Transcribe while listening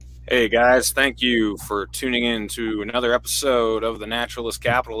Hey guys, thank you for tuning in to another episode of The Naturalist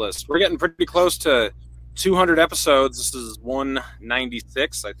Capitalist. We're getting pretty close to 200 episodes. This is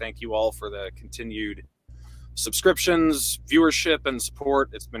 196. I thank you all for the continued subscriptions, viewership, and support.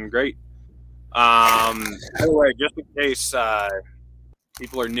 It's been great. By the way, just in case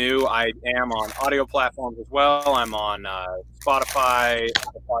people are new, I am on audio platforms as well. I'm on Spotify,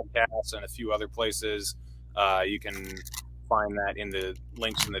 Apple Podcasts, and a few other places. You can find that in the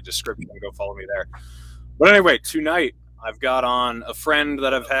links in the description. Go follow me there. But anyway, tonight I've got on a friend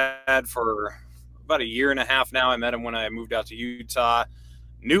that I've had for about a year and a half now. I met him when I moved out to Utah.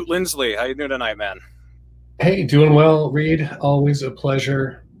 Newt Lindsley, how you doing tonight, man? Hey, doing well, Reed. Always a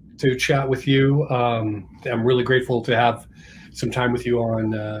pleasure to chat with you. I'm really grateful to have some time with you on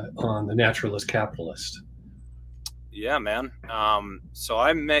the Naturalist Capitalist. Yeah, man. So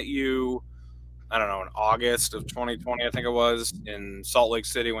I met you, I don't know, in August of 2020, I think it was, in Salt Lake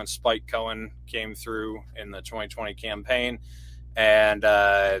City when Spike Cohen came through in the 2020 campaign. And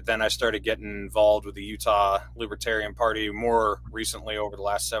then I started getting involved with the Utah Libertarian Party more recently over the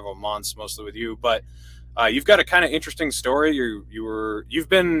last several months, mostly with you. But you've got a kind of interesting story. You've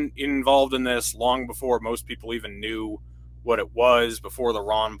been involved in this long before most people even knew what it was, before the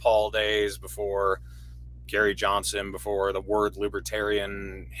Ron Paul days, before Gary Johnson, before the word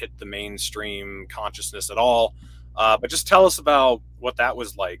libertarian hit the mainstream consciousness at all. But just tell us about what that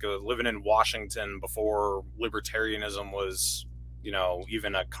was like, living in Washington before libertarianism was,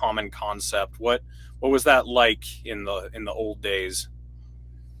 even a common concept. What was that like in the old days?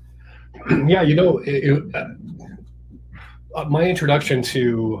 Yeah, my introduction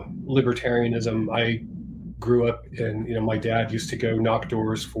to libertarianism, I grew up in, my dad used to go knock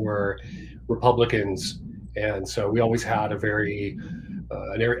doors for Republicans. And so we always had a very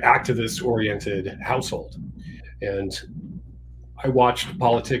activist-oriented household. And I watched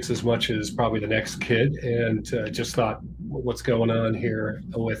politics as much as probably the next kid, and just thought, what's going on here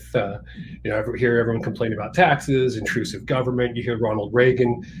with, hear everyone complain about taxes, intrusive government. You hear Ronald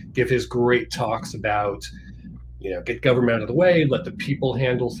Reagan give his great talks about, get government out of the way, let the people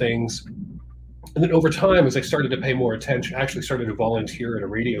handle things. And then over time, as I started to pay more attention, I actually started to volunteer at a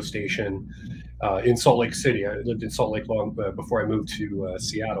radio station in Salt Lake City. I lived in Salt Lake long before I moved to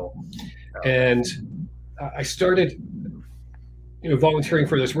Seattle. And I started volunteering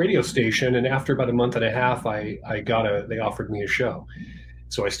for this radio station. And after about a month and a half, they offered me a show.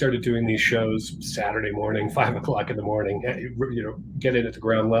 So I started doing these shows Saturday morning, 5 o'clock in the morning, get in at the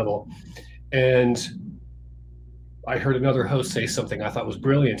ground level. And I heard another host say something I thought was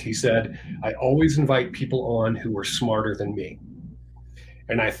brilliant. He said, I always invite people on who are smarter than me.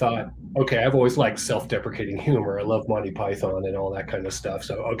 And I thought, okay, I've always liked self-deprecating humor. I love Monty Python and all that kind of stuff.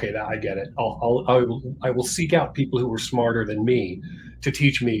 So, okay, I get it. I will seek out people who are smarter than me to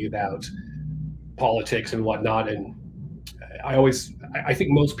teach me about politics and whatnot. And I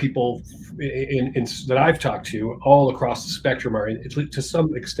think most people that I've talked to all across the spectrum are, to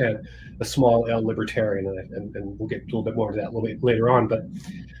some extent, a small L libertarian, and we'll get a little bit more to that a little bit later on. But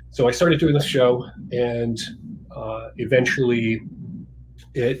so I started doing this show, and eventually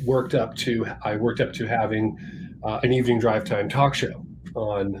I worked up to having an evening drive time talk show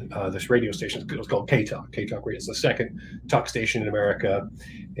on this radio station. It was called K-Talk. K-Talk Radio is the second talk station in America,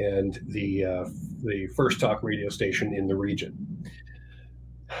 and the first talk radio station in the region.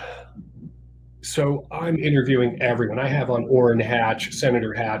 So I'm interviewing everyone. I have on Orrin Hatch,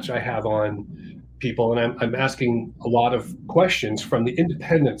 Senator Hatch. I have on people, and I'm asking a lot of questions from the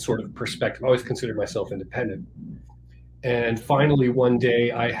independent sort of perspective. I always considered myself independent. And finally, one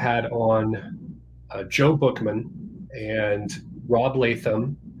day I had on Joe Bookman and Rob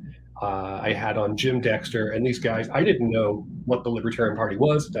Latham. I had on Jim Dexter, and these guys, I didn't know what the Libertarian Party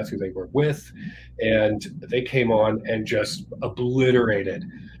was. That's who they were with. And they came on and just obliterated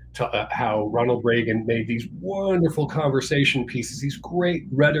how Ronald Reagan made these wonderful conversation pieces, these great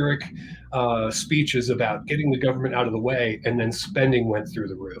rhetoric speeches about getting the government out of the way, and then spending went through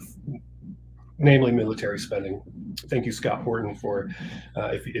the roof, namely military spending. Thank you, Scott Horton, for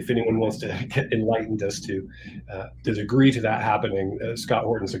if anyone wants to get enlightened as to the degree to that happening, Scott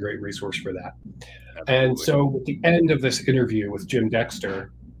Horton's a great resource for that. Absolutely. And so at the end of this interview with Jim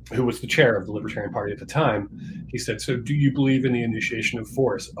Dexter, who was the chair of the Libertarian Party at the time, he said, so do you believe in the initiation of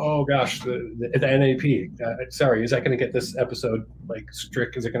force? Oh gosh, the NAP. Sorry, is that going to get this episode like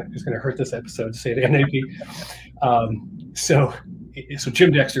strict? Is it going to hurt this episode to say the NAP? So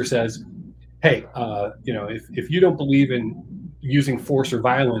Jim Dexter says, hey, if you don't believe in using force or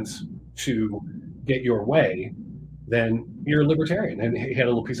violence to get your way, then you're a libertarian. And he had a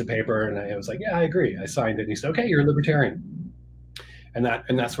little piece of paper, and I was like, yeah, I agree. I signed it. And he said, okay, you're a libertarian. and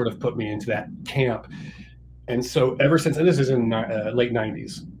that sort of put me into that camp. And so ever since, and this is in late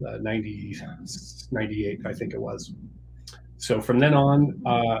 90s, 90, 98, I think it was. So from then on,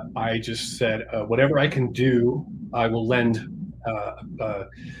 I just said, whatever I can do, I will lend.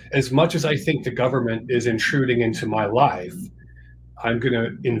 As much as I think the government is intruding into my life, I'm going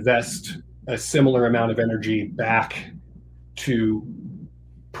to invest a similar amount of energy back to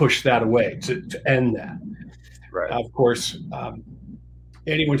push that away, to end that. Right. Of course,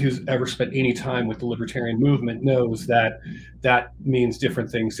 anyone who's ever spent any time with the libertarian movement knows that that means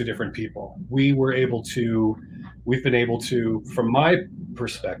different things to different people. We've been able to, from my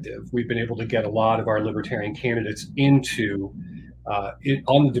perspective, we've been able to get a lot of our libertarian candidates into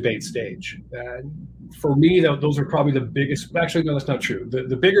on the debate stage. And for me, those are probably the biggest. Actually, no, that's not true.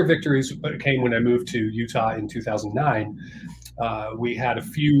 The bigger victories came when I moved to Utah in 2009. We had a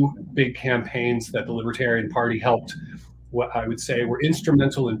few big campaigns that the Libertarian Party helped, what I would say were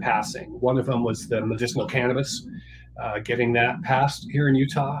instrumental in passing. One of them was the medicinal cannabis, getting that passed here in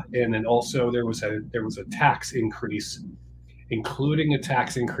Utah, and then also there was a tax increase, including a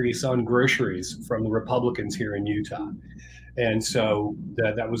tax increase on groceries from the Republicans here in Utah. And so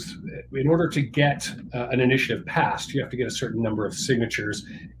that was, in order to get an initiative passed, you have to get a certain number of signatures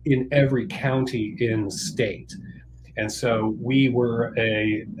in every county in the state. And so we were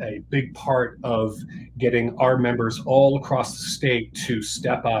a big part of getting our members all across the state to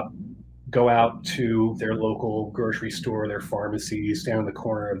step up, go out to their local grocery store, their pharmacy, stand on the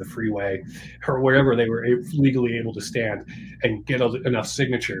corner of the freeway, or wherever they were legally able to stand, and get enough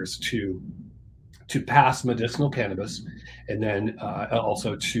signatures to pass medicinal cannabis, and then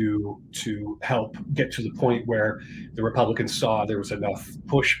also to help get to the point where the Republicans saw there was enough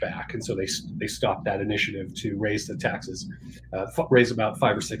pushback, and so they stopped that initiative to raise the taxes, raise about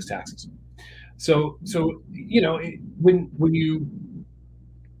 5 or 6 taxes. So you know, when you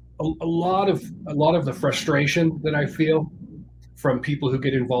a lot of the frustration that I feel from people who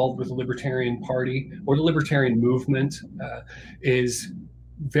get involved with the Libertarian Party or the Libertarian movement is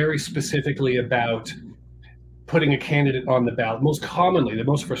very specifically about putting a candidate on the ballot. Most commonly, the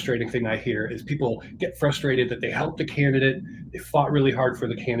most frustrating thing I hear is people get frustrated that they helped the candidate, they fought really hard for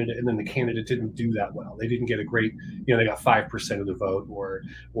the candidate, and then the candidate didn't do that well. They didn't get a great, you know, they got 5% of the vote,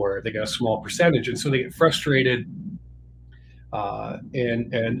 or they got a small percentage, and so they get frustrated,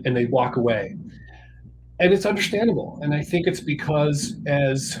 and they walk away. And it's understandable. And I think it's because,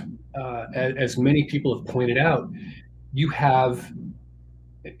 as many people have pointed out,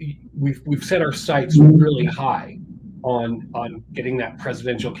 we've set our sights really high on getting that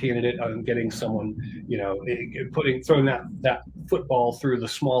presidential candidate, on getting someone, you know, throwing that football through the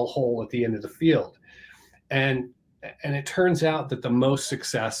small hole at the end of the field. And it turns out that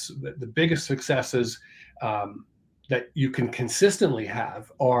the biggest successes that you can consistently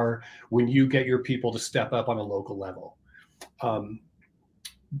have are when you get your people to step up on a local level.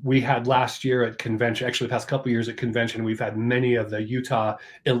 We had last year at convention, actually the past couple of years at convention, we've had many of the Utah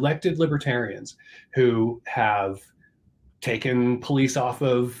elected libertarians who have taken police off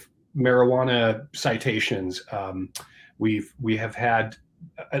of marijuana citations. We have had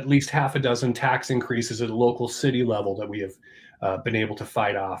at least half a dozen tax increases at a local city level that we have been able to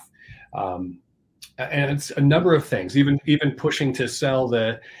fight off. And it's a number of things, even pushing to sell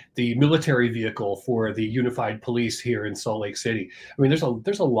the military vehicle for the unified police here in Salt Lake City. I mean,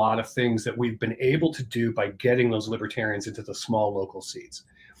 there's a lot of things that we've been able to do by getting those libertarians into the small local seats.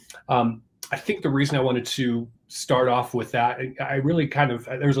 I think the reason I wanted to start off with that, I really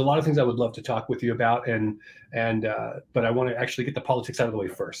there's a lot of things I would love to talk with you about, but I want to actually get the politics out of the way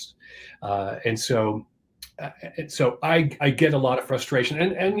first. And so I get a lot of frustration,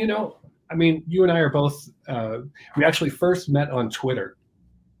 and you know, I mean, you and I are both, we actually first met on Twitter,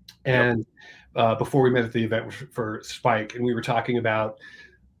 and before we met at the event for Spike, and we were talking about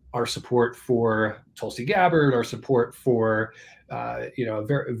our support for Tulsi Gabbard, our support for, you know,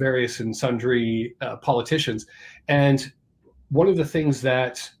 various and sundry politicians. And one of the things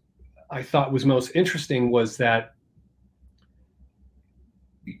that I thought was most interesting was that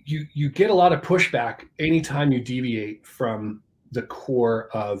you get a lot of pushback anytime you deviate from the core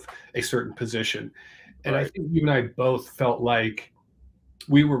of a certain position. And right. I think you and I both felt like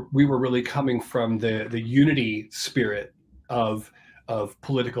we were really coming from the unity spirit of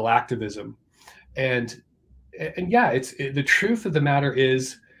political activism. And yeah, the truth of the matter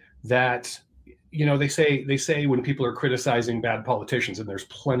is that, you know, they say when people are criticizing bad politicians, and there's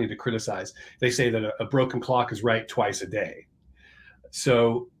plenty to criticize, they say that a broken clock is right twice a day.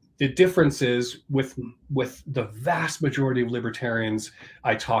 So the difference is with the vast majority of libertarians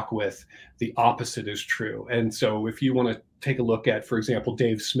I talk with, the opposite is true. And so if you want to take a look at, for example,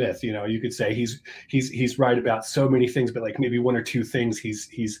 Dave Smith. You know, you could say he's right about so many things, but like maybe one or two things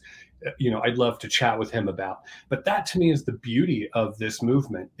he's you know, I'd love to chat with him about. But that to me is the beauty of this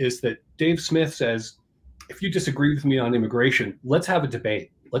movement, is that Dave Smith says, if you disagree with me on immigration, let's have a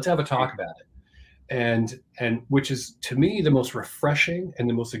debate. Let's have a talk about it. And which is to me the most refreshing and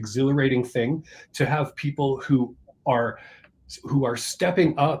the most exhilarating thing, to have people who are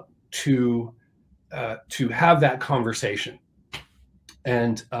stepping up to have that conversation.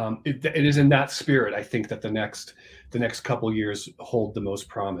 And it is in that spirit, I think, that the next couple of years hold the most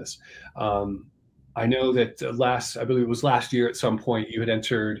promise. I know that I believe it was last year at some point, you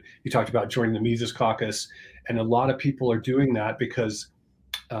talked about joining the Mises Caucus, and a lot of people are doing that because,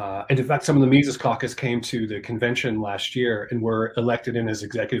 and in fact, some of the Mises Caucus came to the convention last year and were elected in as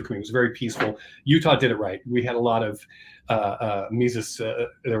executive committee. It was very peaceful. Utah did it right. We had a lot of Mises.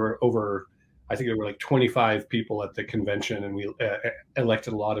 There were over, I think there were like 25 people at the convention, and we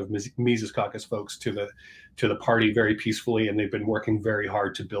elected a lot of Mises Caucus folks to the party very peacefully, and they've been working very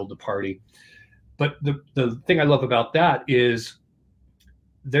hard to build the party. But the thing I love about that is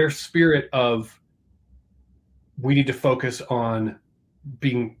their spirit of, we need to focus on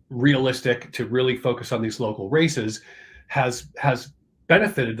being realistic, to really focus on these local races, has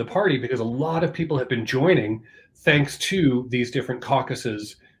benefited the party, because a lot of people have been joining thanks to these different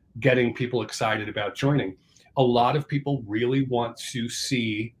caucuses getting people excited about joining. A lot of people really want to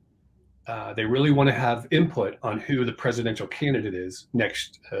see, they really want to have input on who the presidential candidate is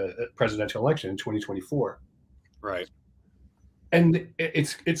next presidential election in 2024. Right. And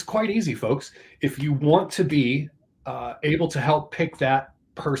it's quite easy, folks. If you want to be able to help pick that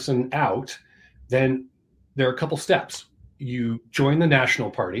person out, then there are a couple steps. You join the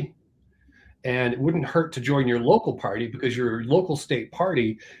national party. And it wouldn't hurt to join your local party, because your local state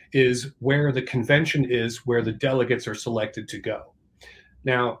party is where the convention is, where the delegates are selected to go.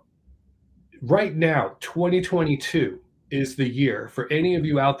 Now, right now, 2022 is the year for any of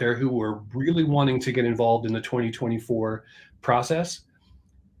you out there who are really wanting to get involved in the 2024 process,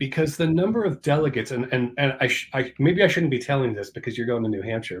 because the number of delegates, and maybe I shouldn't be telling this because you're going to New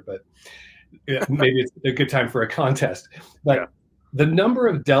Hampshire, but maybe it's a good time for a contest. But yeah. The number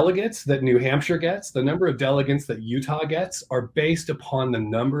of delegates that New Hampshire gets, the number of delegates that Utah gets, are based upon the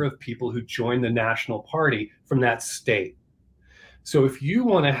number of people who join the national party from that state. So if you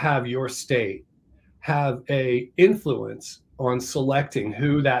want to have your state have an influence on selecting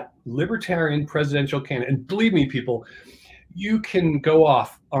who that libertarian presidential candidate, and believe me, people, you can go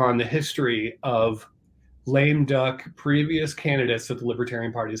off on the history of lame duck previous candidates that the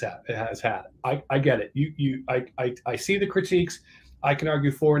Libertarian Party has had. I get it. I see the critiques. I can argue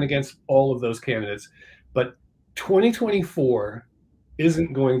for and against all of those candidates, but 2024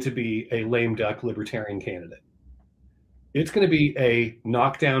 isn't going to be a lame duck libertarian candidate. It's going to be a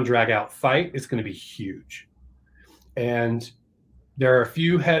knockdown, drag out fight. It's going to be huge. And there are a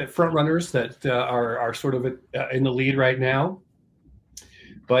few front runners that are sort of in the lead right now.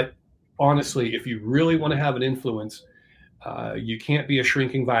 But honestly, if you really want to have an influence, you can't be a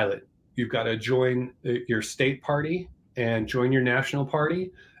shrinking violet. You've got to join your state party and join your national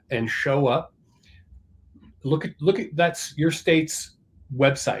party and show up. Look at that's your state's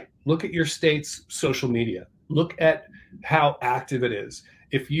website. Look at your state's social media. Look at how active it is.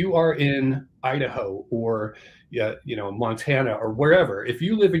 If you are in Idaho or Montana or wherever, if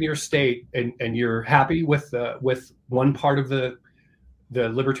you live in your state and you're happy with one part of the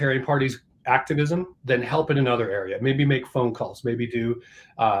Libertarian Party's activism, then help in another area. Maybe make phone calls. Maybe do,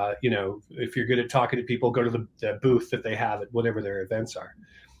 if you're good at talking to people, go to the booth that they have at whatever their events are.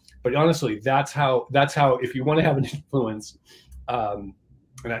 But honestly, that's how. If you want to have an influence, and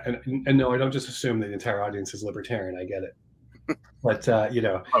no, I don't just assume that the entire audience is libertarian. I get it, but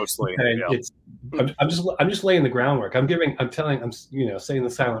mostly, it's. I'm just laying the groundwork. I'm saying the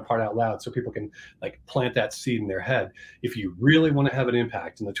silent part out loud so people can like plant that seed in their head. If you really want to have an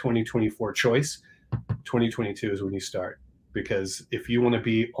impact in the 2024 choice, 2022 is when you start. Because if you want to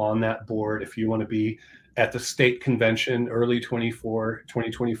be on that board, if you want to be at the state convention early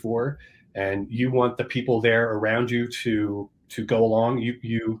 2024, and you want the people there around you to go along,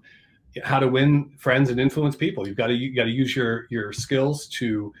 you how to win friends and influence people. You got to use your skills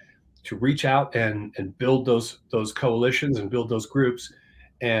to reach out and build those coalitions and build those groups,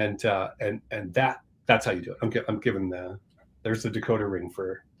 and that's how you do it. I'm giving there's the Dakota ring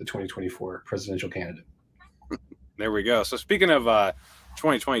for the 2024 presidential candidate. There we go. So speaking of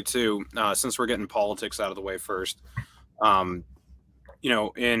 2022, since we're getting politics out of the way first, in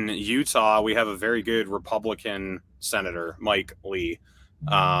Utah we have a very good Republican senator, Mike Lee.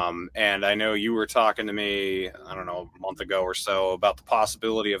 And I know you were talking to me, I don't know, a month ago or so about the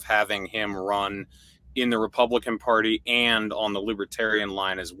possibility of having him run in the Republican Party and on the Libertarian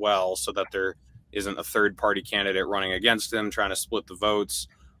line as well, so that there isn't a third party candidate running against him trying to split the votes.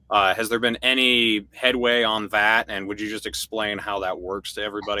 Has there been any headway on that? And would you just explain how that works to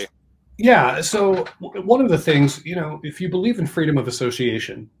everybody? Yeah. So one of the things, you know, if you believe in freedom of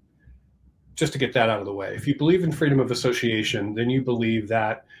association, just to get that out of the way, if you believe in freedom of association, then you believe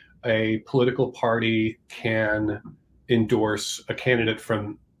that a political party can endorse a candidate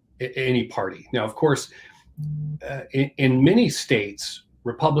from any party. Now, of course, in many states,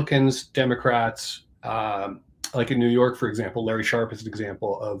 Republicans, Democrats, like in New York, for example, Larry Sharpe is an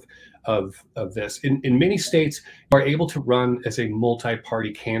example of this. In many states, you are able to run as a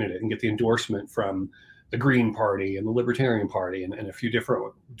multi-party candidate and get the endorsement from the Green Party and the Libertarian Party and a few different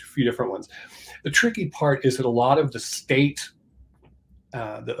ones. The tricky part is that a lot of the states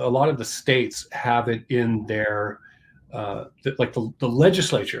have it in their like the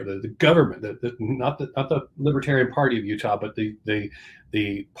legislature, the government, not the Libertarian Party of Utah, but the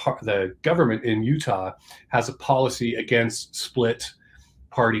government in Utah has a policy against split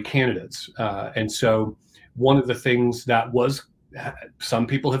party candidates, and so one of the things that was some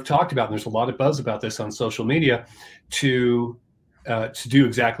people have talked about, and there's a lot of buzz about this on social media, to do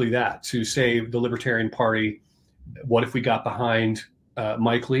exactly that, to say the Libertarian Party, what if we got behind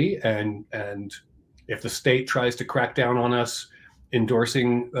Mike Lee, and if the state tries to crack down on us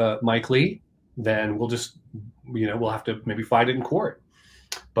endorsing Mike Lee, then we'll just, we'll have to maybe fight it in court.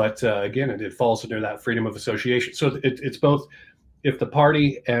 But again, it falls under that freedom of association. So it's both if the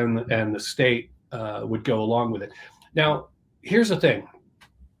party and the state would go along with it. Now, here's the thing.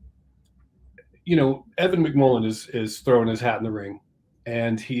 Evan McMullin is throwing his hat in the ring,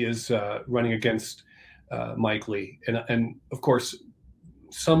 and he is running against Mike Lee. And of course,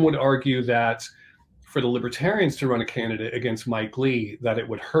 some would argue that for the Libertarians to run a candidate against Mike Lee, that it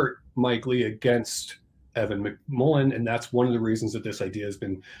would hurt Mike Lee against Evan McMullin, and that's one of the reasons that this idea has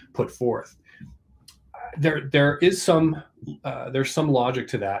been put forth. There's some logic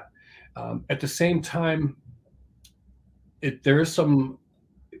to that. At the same time, there is some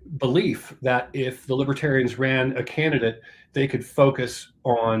belief that if the Libertarians ran a candidate, they could focus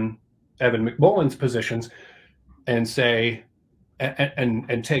on Evan McMullin's positions and say,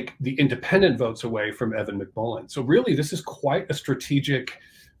 and take the independent votes away from Evan McMullin. So really, this is quite a strategic,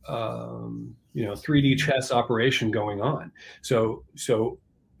 3D chess operation going on. So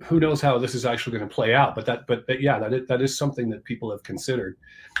who knows how this is actually going to play out? But that is something that people have considered.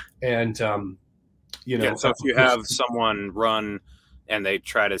 And so if you have someone run and they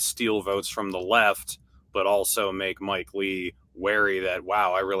try to steal votes from the left, but also make Mike Lee wary that,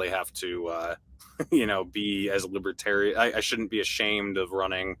 wow, I really have to be as libertarian. I shouldn't be ashamed of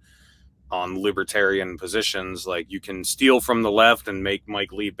running on libertarian positions. Like, you can steal from the left and make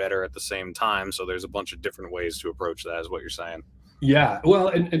Mike Lee better at the same time. So there's a bunch of different ways to approach that, is what you're saying. Yeah, well,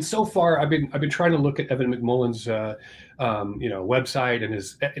 and so far I've been trying to look at Evan McMullin's website,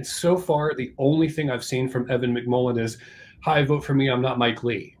 and so far the only thing I've seen from Evan McMullin is, "Hi, vote for me. I'm not Mike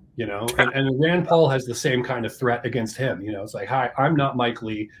Lee." And Rand Paul has the same kind of threat against him. It's like, "Hi, I'm not Mike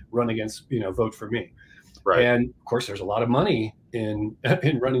Lee. Run against, vote for me." Right. And of course, there's a lot of money in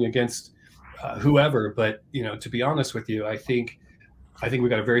running against whoever. But to be honest with you, I think we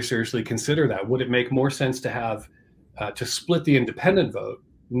got to very seriously consider that. Would it make more sense to have to split the independent vote,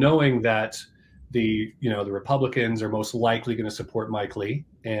 knowing that the Republicans are most likely going to support Mike Lee,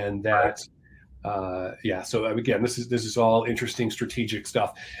 and that so again, this is all interesting strategic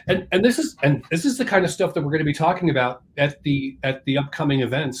stuff, and this is the kind of stuff that we're going to be talking about at the upcoming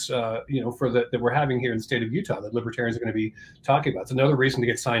events that we're having here in the state of Utah, that Libertarians are going to be talking about. It's another reason to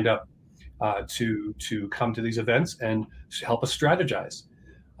get signed up to come to these events and help us strategize.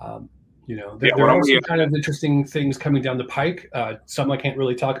 There are some kind of interesting things coming down the pike. Some I can't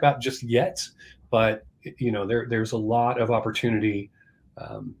really talk about just yet, but there's a lot of opportunity.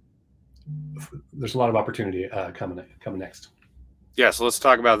 There's a lot of opportunity coming next. Yeah, so let's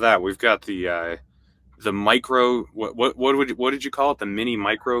talk about that. We've got the micro. What did you call it? The mini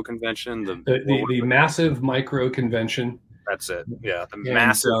micro convention. The massive micro convention. That's it. Yeah, the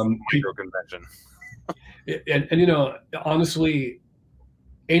massive micro convention. And honestly,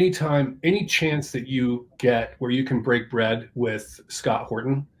 anytime, any chance that you get where you can break bread with Scott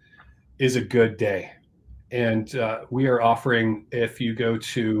Horton is a good day. And we are offering, if you go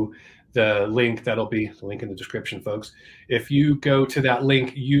to the link, that'll be the link in the description, folks. If you go to that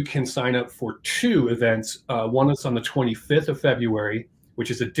link, you can sign up for 2 events. One is on the 25th of February,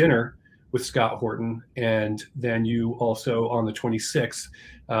 which is a dinner with Scott Horton. And then you also, on the 26th,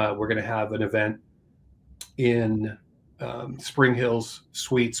 we're going to have an event in Spring Hills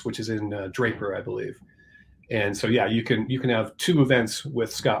Suites, which is in Draper, I believe. And so, yeah, you can have 2 events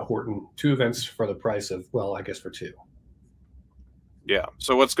with Scott Horton, 2 events for the price of, well, I guess for 2. Yeah.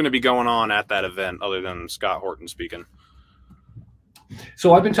 So what's going to be going on at that event other than Scott Horton speaking?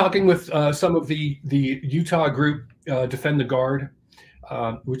 So I've been talking with some of the Utah group, Defend the Guard,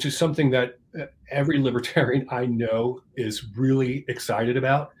 which is something that every libertarian I know is really excited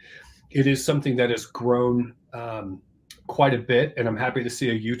about. It is something that has grown quite a bit, and I'm happy to see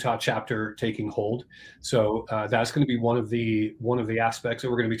a Utah chapter taking hold. So that's going to be one of the aspects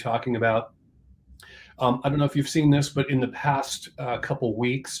that we're going to be talking about. I don't know if you've seen this, but in the past couple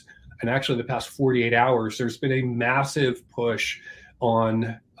weeks, and actually the past 48 hours, there's been a massive push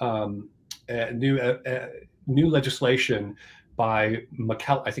on new legislation by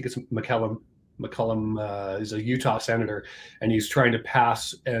McCallum. I think it's McCallum. McCallum is a Utah senator, and he's trying to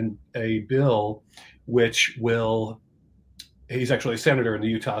pass a bill which will. He's actually a senator in the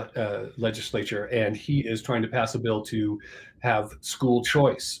Utah legislature, and he is trying to pass a bill to have school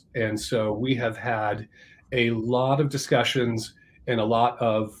choice. And so we have had a lot of discussions and a lot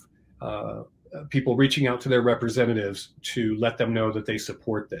of people reaching out to their representatives to let them know that they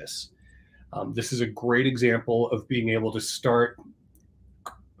support this. This is a great example of being able to start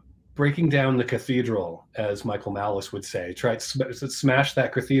breaking down the cathedral, as Michael Malice would say. Try to smash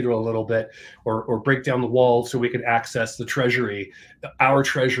that cathedral a little bit, or break down the wall so we can access the treasury, our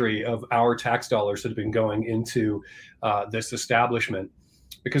treasury of our tax dollars that have been going into this establishment.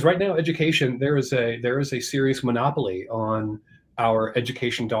 Because right now, education, there is a serious monopoly on our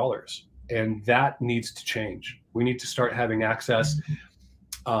education dollars, and that needs to change. We need to start having access.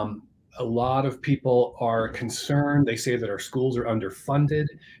 A lot of people are concerned. They say that our schools are underfunded.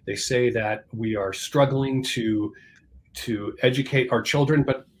 They say that we are struggling to educate our children.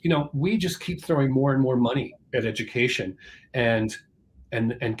 But we just keep throwing more and more money at education, and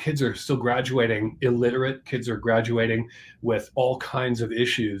kids are still graduating illiterate. Kids are graduating with all kinds of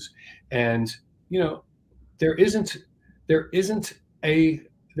issues, and there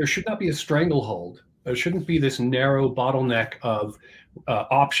should not be a stranglehold. There shouldn't be this narrow bottleneck of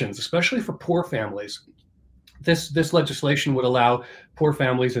options, especially for poor families. This legislation would allow poor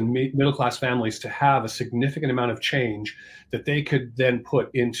families and middle-class families to have a significant amount of change that they could then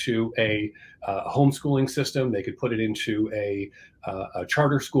put into a homeschooling system. They could put it into a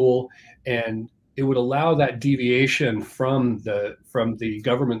charter school, and it would allow that deviation from the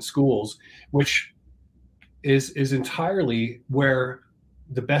government schools, which is entirely where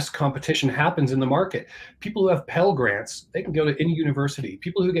the best competition happens in the market. People who have Pell Grants, they can go to any university.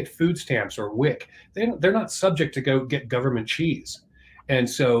 People who get food stamps or WIC, they're not subject to go get government cheese. And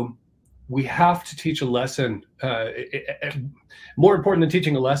so we have to teach a lesson. More important than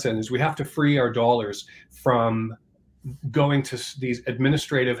teaching a lesson is we have to free our dollars from going to these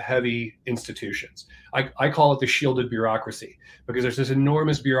administrative heavy institutions. I call it the shielded bureaucracy, because there's this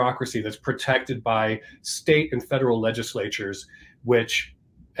enormous bureaucracy that's protected by state and federal legislatures, which,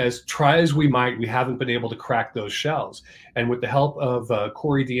 as try as we might, we haven't been able to crack those shells. And with the help of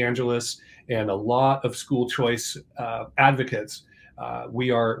Corey DeAngelis and a lot of school choice advocates,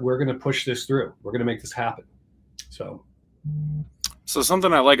 we're going to push this through. We're going to make this happen. So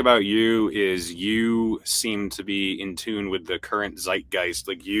something I like about you is you seem to be in tune with the current zeitgeist.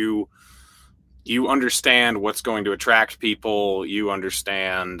 Like you understand what's going to attract people. You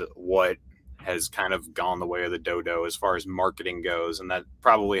understand what has kind of gone the way of the dodo as far as marketing goes. And that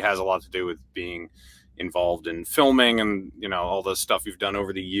probably has a lot to do with being involved in filming and, all the stuff you've done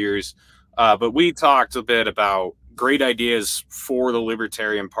over the years. But we talked a bit about great ideas for the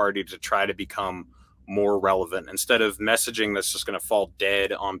Libertarian Party to try to become more relevant instead of messaging that's just going to fall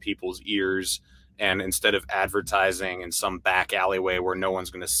dead on people's ears. And instead of advertising in some back alleyway where no one's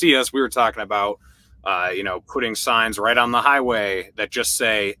going to see us, we were talking about putting signs right on the highway that just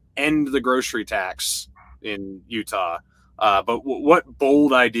say end the grocery tax in Utah. But what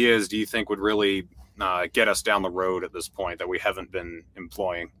bold ideas do you think would really get us down the road at this point that we haven't been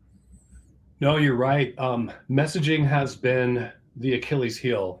employing? No, you're right. Messaging has been the Achilles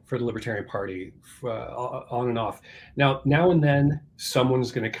heel for the Libertarian Party on and off. Now and then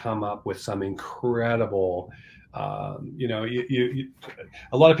someone's going to come up with some incredible a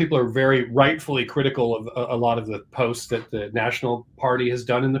lot of people are very rightfully critical of a lot of the posts that the National Party has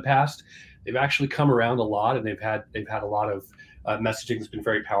done in the past. They've actually come around a lot, and they've had a lot of messaging that's been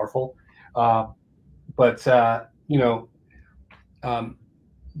very powerful.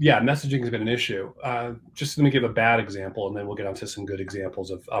 yeah, messaging has been an issue. Just let me give a bad example, and then we'll get onto some good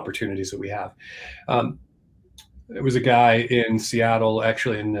examples of opportunities that we have. Um, there was a guy in Seattle,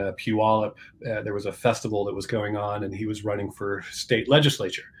 actually in Puyallup. There was a festival that was going on, and he was running for state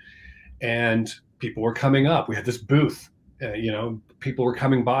legislature. And people were coming up. We had this booth. People were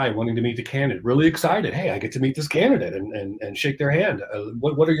coming by wanting to meet the candidate, really excited. Hey, I get to meet this candidate and shake their hand.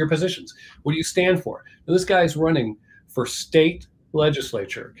 What are your positions? What do you stand for? Now, this guy's running for state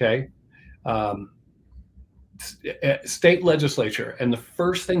legislature, okay? Um, State legislature. And the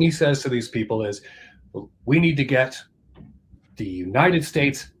first thing he says to these people is, we need to get the United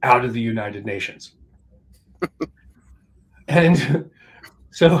States out of the United Nations. And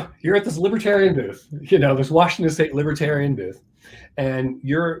so you're at this libertarian booth, this Washington State libertarian booth, and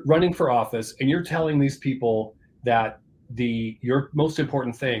you're running for office, and you're telling these people that your most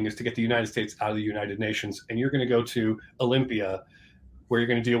important thing is to get the United States out of the United Nations, and you're going to go to Olympia, where you're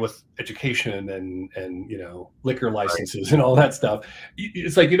going to deal with education and liquor licenses and all that stuff.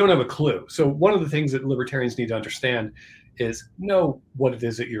 It's like you don't have a clue. So one of the things that libertarians need to understand is know what it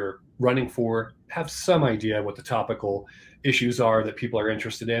is that you're running for, have some idea what the topical issues are that people are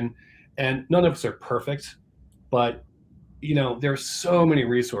interested in. And none of us are perfect, but there's so many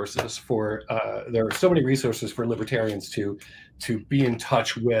resources for libertarians to be in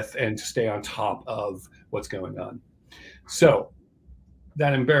touch with and to stay on top of what's going on. So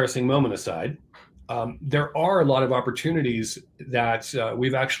that embarrassing moment aside, there are a lot of opportunities that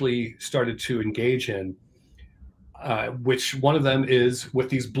we've actually started to engage in, which one of them is with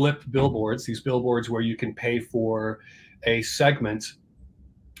these blip billboards, these billboards where you can pay for a segment.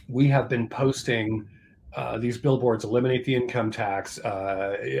 We have been posting these billboards, eliminate the income tax.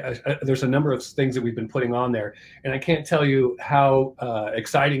 There's a number of things that we've been putting on there. And I can't tell you how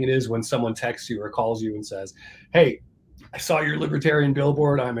exciting it is when someone texts you or calls you and says, hey, I saw your libertarian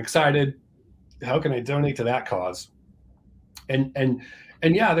billboard. I'm excited. How can I donate to that cause? And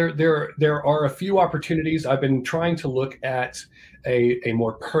yeah, there are a few opportunities. I've been trying to look at a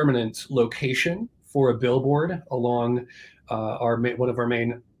more permanent location for a billboard along one of our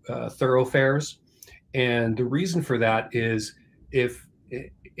main thoroughfares. And the reason for that is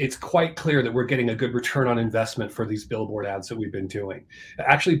it's quite clear that we're getting a good return on investment for these billboard ads that we've been doing.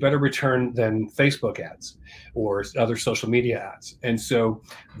 Actually, better return than Facebook ads or other social media ads. And so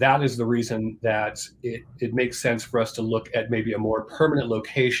that is the reason that it makes sense for us to look at maybe a more permanent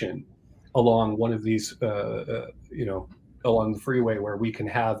location along one of these, along the freeway, where we can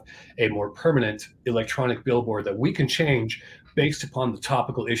have a more permanent electronic billboard that we can change based upon the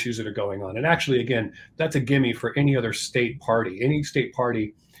topical issues that are going on. And actually, again, that's a gimme for any other state party. Any state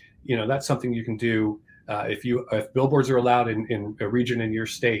party, that's something you can do. If billboards are allowed in a region in your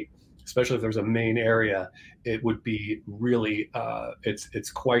state, especially if there's a main area, it would be really,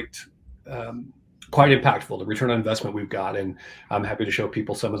 it's quite impactful, the return on investment we've got. And I'm happy to show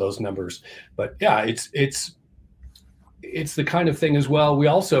people some of those numbers. But yeah, it's the kind of thing as well. We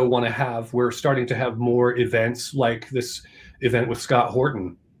also want to we're starting to have more events like this event with Scott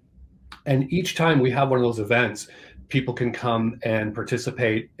Horton. And each time we have one of those events, people can come and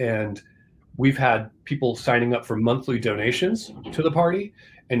participate. And we've had people signing up for monthly donations to the party.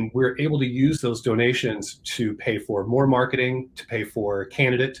 And we're able to use those donations to pay for more marketing, to pay for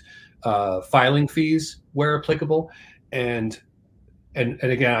candidate filing fees where applicable. And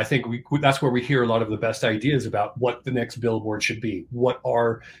again, I think that's where we hear a lot of the best ideas about what the next billboard should be. What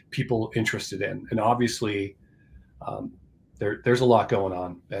are people interested in? And obviously, there's a lot going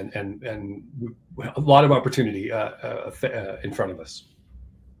on, and a lot of opportunity in front of us.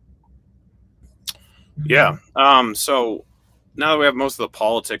 Yeah. So now that we have most of the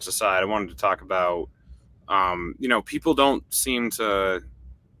politics aside, I wanted to talk about, people don't seem to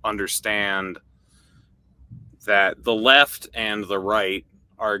understand that the left and the right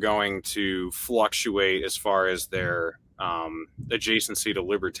are going to fluctuate as far as their adjacency to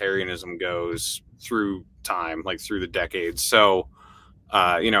libertarianism goes through time, like through the decades. So,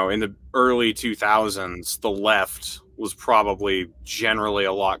 in the early 2000s, the left was probably generally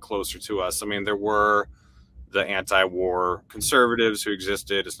a lot closer to us. I mean, there were the anti-war conservatives who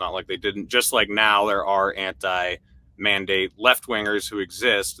existed. It's not like they didn't. Just like now, there are anti-mandate left-wingers who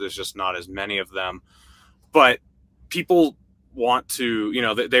exist. There's just not as many of them. But people want to,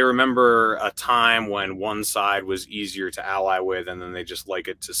 they remember a time when one side was easier to ally with, and then they just like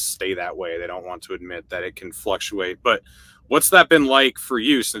it to stay that way. They don't want to admit that it can fluctuate. But what's that been like for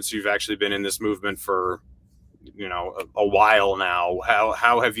you since you've actually been in this movement for, a while now?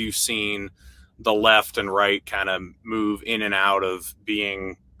 How have you seen the left and right kind of move in and out of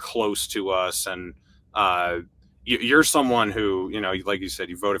being close to us? And you're someone who, like you said,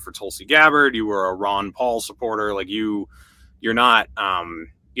 you voted for Tulsi Gabbard. You were a Ron Paul supporter. Like you're not,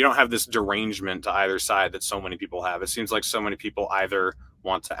 you don't have this derangement to either side that so many people have. It seems like so many people either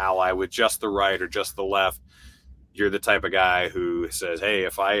want to ally with just the right or just the left. You're the type of guy who says, hey,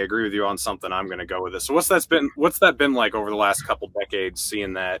 if I agree with you on something, I'm going to go with this. So what's that been like over the last couple decades,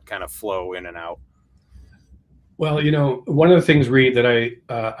 seeing that kind of flow in and out? Well, one of the things, Reed, that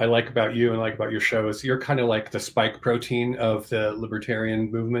I like about you and like about your show is you're kind of like the spike protein of the libertarian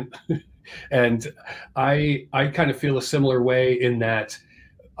movement. And I kind of feel a similar way in that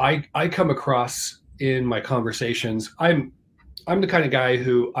I come across in my conversations. I'm the kind of guy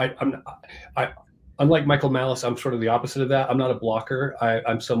who unlike Michael Malice, I'm sort of the opposite of that. I'm not a blocker.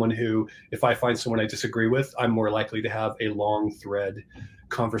 I'm someone who, if I find someone I disagree with, I'm more likely to have a long thread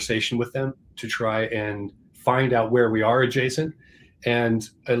conversation with them to try and find out where we are adjacent. And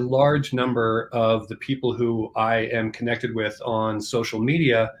a large number of the people who I am connected with on social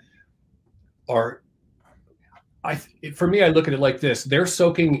media are, for me, I look at it like this: they're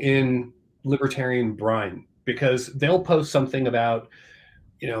soaking in libertarian brine, because they'll post something about,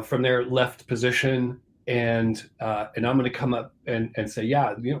 from their left position, and I'm going to come up and say,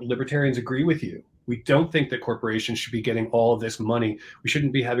 yeah, libertarians agree with you. We don't think that corporations should be getting all of this money. We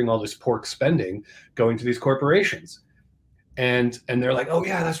shouldn't be having all this pork spending going to these corporations. And they're like, oh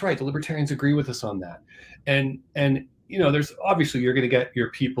yeah, that's right. The libertarians agree with us on that. And there's obviously, you're going to get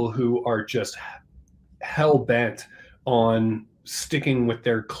your people who are just hell bent on sticking with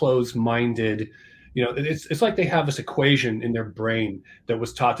their closed-minded, it's like they have this equation in their brain that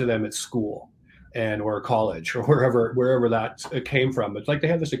was taught to them at school or college or wherever that came from. It's like they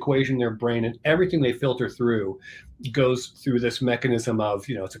have this equation in their brain, and everything they filter through goes through this mechanism of,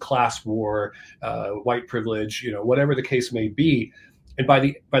 it's a class war, white privilege, whatever the case may be. And by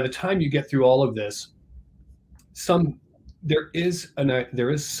the time you get through all of this, there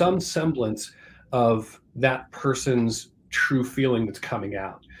is some semblance of that person's true feeling that's coming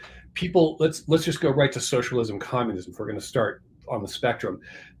out. People, let's just go right to socialism, communism, if we're going to start on the spectrum.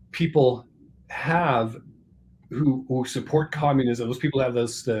 People who support communism, those people have not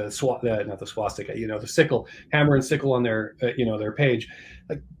the swastika, the sickle, hammer and sickle on their their page.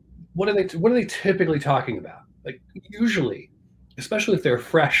 Like, what are they typically talking about? Like, usually, especially if they're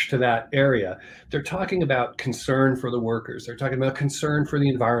fresh to that area, they're talking about concern for the workers. They're talking about concern for the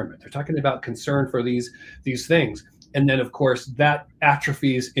environment. They're talking about concern for these things. And then, of course, that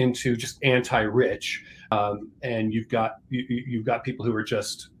atrophies into just anti-rich, and you've got people who are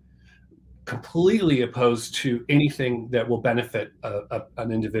just completely opposed to anything that will benefit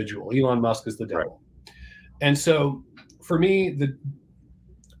an individual. Elon Musk is the devil. Right. And so, for me,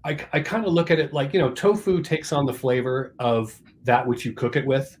 I kind of look at it like, tofu takes on the flavor of that which you cook it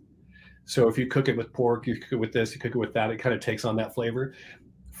with. So if you cook it with pork, you cook it with this, you cook it with that, it kind of takes on that flavor.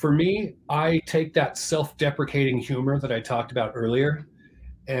 For me, I take that self-deprecating humor that I talked about earlier.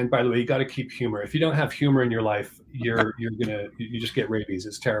 And by the way, you got to keep humor. If you don't have humor in your life, you just get rabies.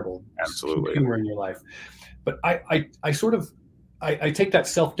 It's terrible. Absolutely. Keep humor in your life. But I take that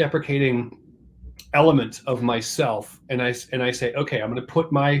self-deprecating element of myself, and I say, okay, I'm going to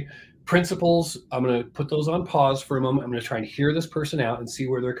put my principles, I'm going to put those on pause for a moment. I'm going to try and hear this person out and see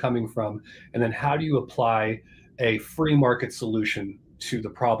where they're coming from. And then how do you apply a free market solution to the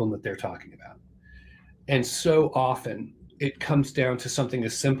problem that they're talking about? And so often it comes down to something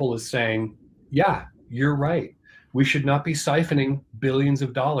as simple as saying, yeah, you're right. We should not be siphoning billions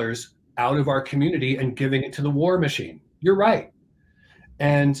of dollars out of our community and giving it to the war machine. You're right.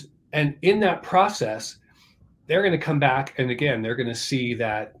 And in that process, they're going to come back, and again, they're going to see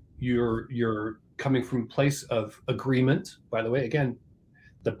that you're coming from a place of agreement. By the way, again,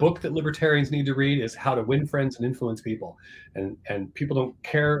 the book that libertarians need to read is How to Win Friends and Influence People. And people don't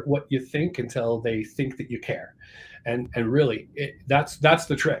care what you think until they think that you care. And really, that's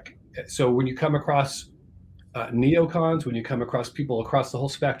the trick. So when you come across neocons, when you come across people across the whole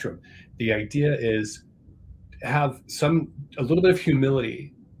spectrum, the idea is have a little bit of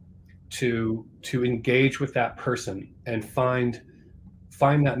humility to engage with that person and find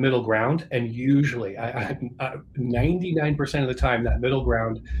that middle ground. And usually 99% of the time, that middle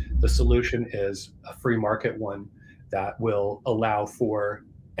ground, the solution is a free market one that will allow for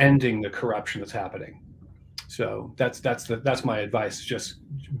ending the corruption that's happening. So that's my advice. Just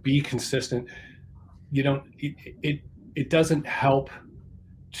be consistent. It doesn't help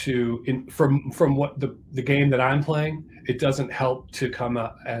from what the game that I'm playing, it doesn't help to come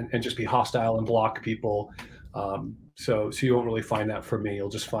up and just be hostile and block people. So you won't really find that from me. You'll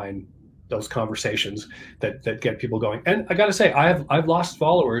just find those conversations that get people going. And I got to say, I've lost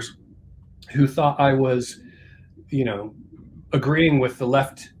followers who thought I was you know, agreeing with the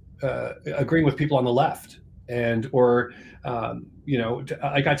left, agreeing with people on the left, and or you know,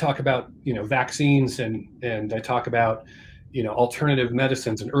 like I talk about, you know, vaccines, and I talk about, you know, alternative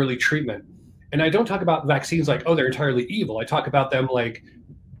medicines and early treatment, and I don't talk about vaccines like, oh, they're entirely evil. I talk about them like,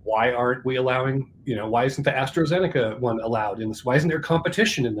 why aren't we allowing, you know, why isn't the AstraZeneca one allowed in this? Why isn't there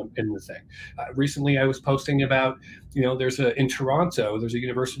competition in the thing? Recently, I was posting about, you know, there's a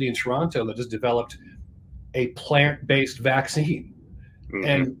university in Toronto that has developed a plant-based vaccine. Mm-hmm.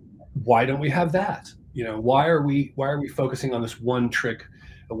 And why don't we have that? You know, why are we focusing on this one trick,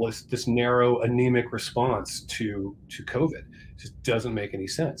 was this narrow anemic response to COVID? It just doesn't make any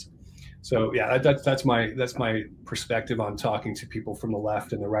sense. So yeah, that's my perspective on talking to people from the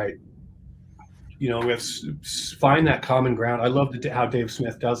left and the right. You know, we have to find that common ground. I love how Dave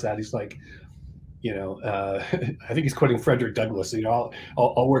Smith does that. He's like, you know, I think he's quoting Frederick Douglass. You know,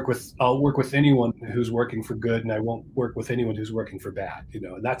 I'll work with anyone who's working for good, and I won't work with anyone who's working for bad. You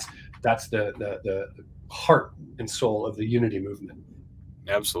know, and that's the heart and soul of the unity movement.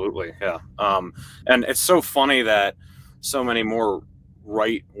 Absolutely, yeah. And it's so funny that so many more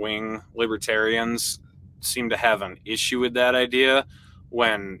right-wing libertarians seem to have an issue with that idea,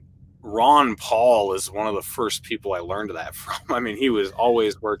 when Ron Paul is one of the first people I learned that from. I mean, he was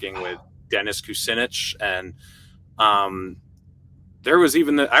always working with Dennis Kucinich, and there was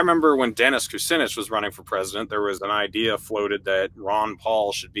even I remember when Dennis Kucinich was running for president, there was an idea floated that Ron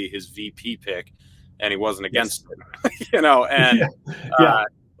Paul should be his VP pick, and he wasn't against it. You know, and yeah.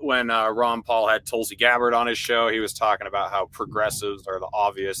 When Ron Paul had Tulsi Gabbard on his show, he was talking about how progressives are the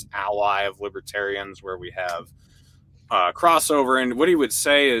obvious ally of libertarians, where we have crossover. And what he would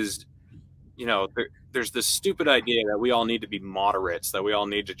say is, you know, there's this stupid idea that we all need to be moderates, that we all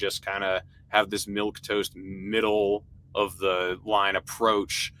need to just kind of have this milquetoast middle of the line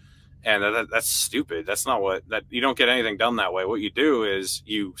approach. And that's stupid. That's not you don't get anything done that way. What you do is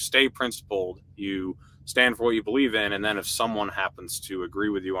you stay principled, you stand for what you believe in, and then if someone happens to agree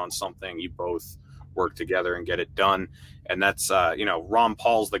with you on something, you both work together and get it done. And that's, you know, Ron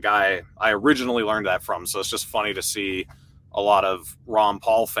Paul's the guy I originally learned that from. So it's just funny to see a lot of Ron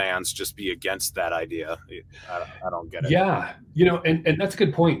Paul fans just be against that idea. I don't get it. Yeah, you know, and that's a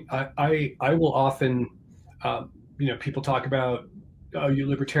good point. I will often, you know, people talk about, oh, you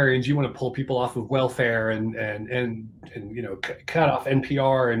libertarians, you want to pull people off of welfare and you know, cut off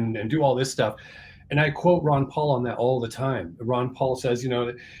NPR and do all this stuff. And I quote Ron Paul on that all the time. Ron Paul says, you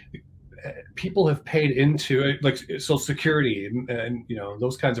know, people have paid into it, like Social Security and you know,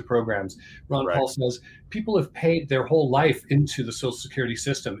 those kinds of programs. Ron Paul says people have paid their whole life into the Social Security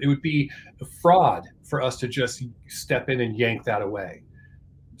system. It would be a fraud for us to just step in and yank that away.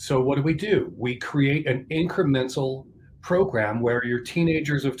 So what do? We create an incremental program where your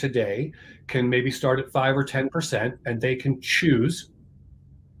teenagers of today can maybe start at 5 or 10%, and they can choose.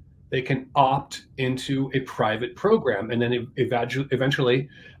 They can opt into a private program, and then eventually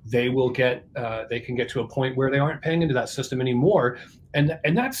they will get they can get to a point where they aren't paying into that system anymore. And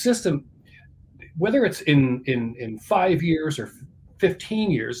that system, whether it's in 5 years or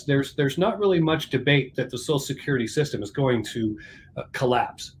 15 years, there's not really much debate that the Social Security system is going to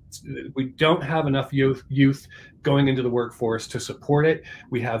collapse. We don't have enough youth going into the workforce to support it.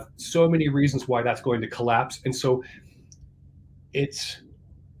 We have so many reasons why that's going to collapse, and so it's.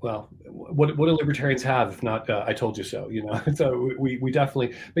 Well, what do libertarians have if not I told you so, you know? So we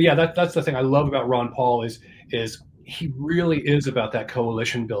definitely, but yeah, that's the thing I love about Ron Paul is he really is about that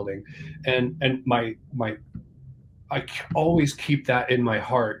coalition building, and I always keep that in my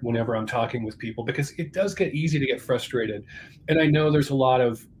heart whenever I'm talking with people, because it does get easy to get frustrated. And I know there's a lot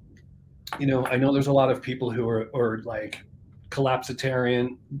of, you know, people who are like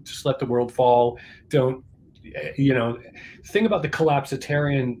collapsitarian, just let the world fall, don't. You know, thing about the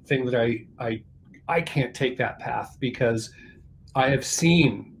collapsitarian thing that I can't take that path, because I have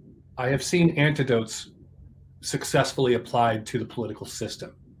seen antidotes successfully applied to the political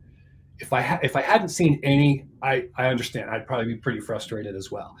system. If I hadn't seen any, I understand. I'd probably be pretty frustrated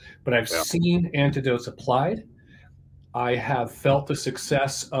as well. But I've seen antidotes applied. I have felt the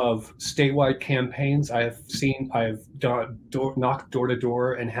success of statewide campaigns. I've knocked door to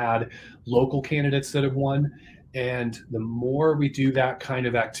door and had local candidates that have won. And the more we do that kind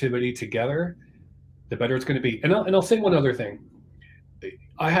of activity together, the better it's going to be. And I'll say one other thing.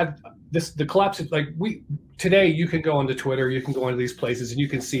 I had the collapse. Like today, you can go onto Twitter, you can go into these places, and you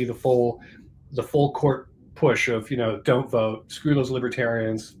can see the full court push of, you know, don't vote, screw those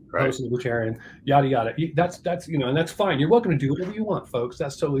libertarians, post-libertarian, yada yada. That's you know, and that's fine. You're welcome to do whatever you want, folks.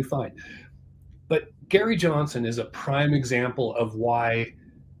 That's totally fine. But Gary Johnson is a prime example of why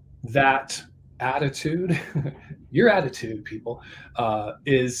that attitude, your attitude, people,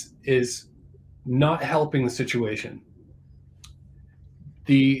 is not helping the situation.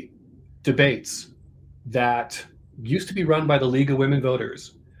 The debates that used to be run by the League of Women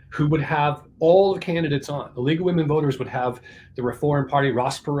Voters, who would have all the candidates on. The League of Women Voters would have the Reform Party,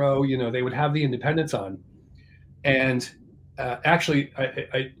 Ross Perot, you know, they would have the independents on. And actually,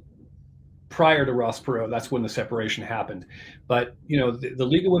 prior to Ross Perot, that's when the separation happened. But, you know, the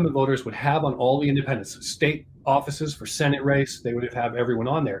League of Women Voters would have on all the independents, state offices for Senate race, they would have everyone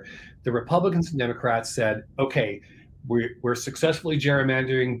on there. The Republicans and Democrats said, okay, we're successfully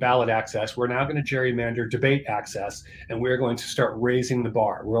gerrymandering ballot access. We're now going to gerrymander debate access, and we're going to start raising the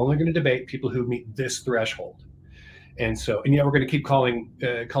bar. We're only going to debate people who meet this threshold. And so, and yet we're going to keep calling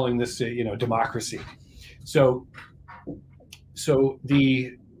this, you know, democracy. So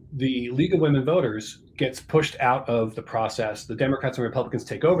the League of Women Voters gets pushed out of the process. The Democrats and Republicans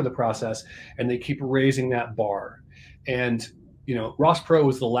take over the process, and they keep raising that bar. And you know, Ross Perot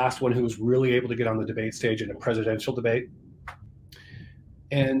was the last one who was really able to get on the debate stage in a presidential debate.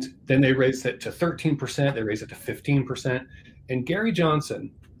 And then they raised it to 13%, they raised it to 15%. And Gary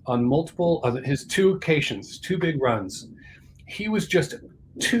Johnson, on multiple of his two occasions, two big runs, he was just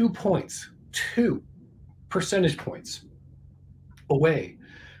 2 percentage points away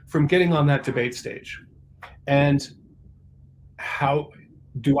from getting on that debate stage. And how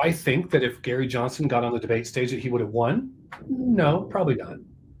do I think that if Gary Johnson got on the debate stage that he would have won? No, probably not.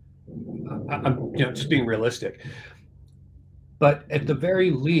 I'm just being realistic. But at the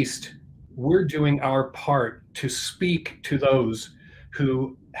very least, we're doing our part to speak to those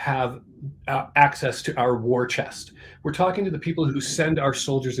who have access to our war chest. We're talking to the people who send our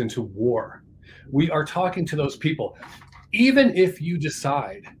soldiers into war. We are talking to those people. Even if you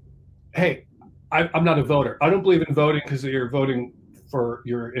decide, hey, I'm not a voter. I don't believe in voting because you're voting for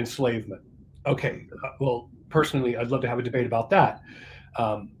your enslavement. Okay, well, personally, I'd love to have a debate about that.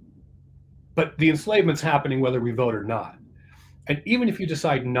 But the enslavement's happening whether we vote or not. And even if you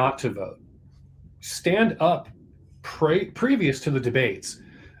decide not to vote, stand up previous to the debates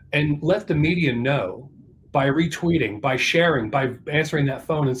and let the media know by retweeting, by sharing, by answering that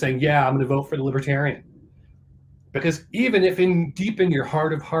phone and saying, yeah, I'm going to vote for the Libertarian. Because even if deep in your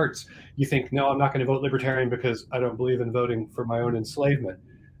heart of hearts, you think, no, I'm not going to vote Libertarian because I don't believe in voting for my own enslavement,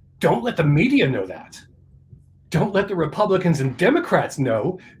 don't let the media know that. Don't let the Republicans and Democrats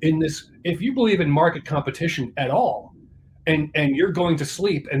know in this. If you believe in market competition at all, and you're going to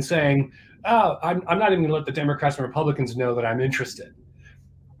sleep and saying, oh, I'm not even going to let the Democrats and Republicans know that I'm interested.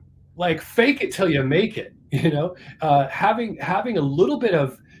 Like, fake it till you make it, you know, having a little bit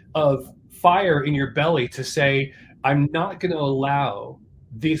of fire in your belly to say, I'm not going to allow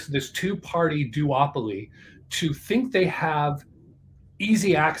this two-party duopoly to think they have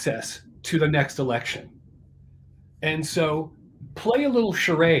easy access to the next election. And so play a little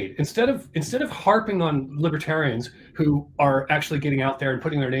charade instead of harping on libertarians who are actually getting out there and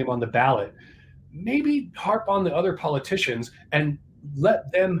putting their name on the ballot. Maybe harp on the other politicians and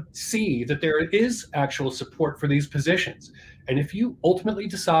let them see that there is actual support for these positions. And if you ultimately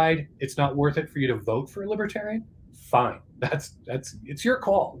decide it's not worth it for you to vote for a libertarian, fine. It's your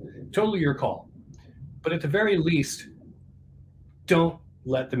call, totally your call. But at the very least, don't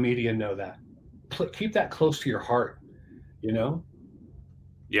let the media know that. Keep that close to your heart, you know?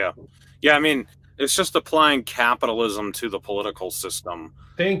 Yeah. I mean, it's just applying capitalism to the political system.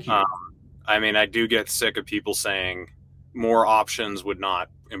 Thank you. I mean, I do get sick of people saying more options would not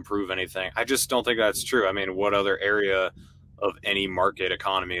improve anything. I just don't think that's true. I mean, what other area of any market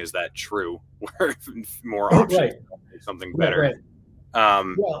economy is that true? Where more options right. is something better.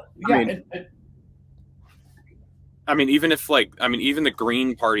 Right. Well, yeah. I mean, even the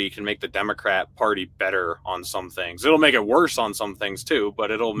Green Party can make the Democrat Party better on some things. It'll make it worse on some things too,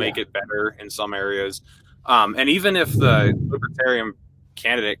 but it'll make it better in some areas. And even if the Libertarian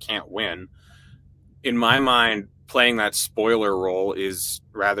candidate can't win, in my mind, playing that spoiler role is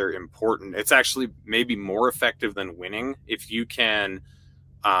rather important. It's actually maybe more effective than winning if you can,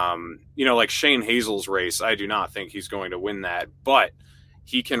 like Shane Hazel's race. I do not think he's going to win that, but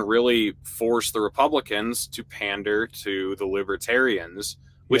he can really force the Republicans to pander to the Libertarians,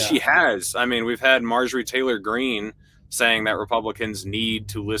 which he has. I mean, we've had Marjorie Taylor Greene saying that Republicans need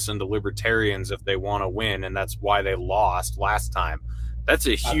to listen to Libertarians if they want to win, and that's why they lost last time. That's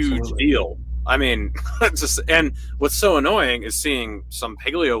a huge deal. I mean, and what's so annoying is seeing some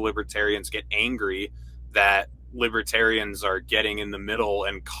paleo libertarians get angry that libertarians are getting in the middle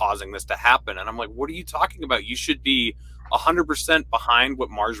and causing this to happen. And I'm like, what are you talking about? You should be 100% behind what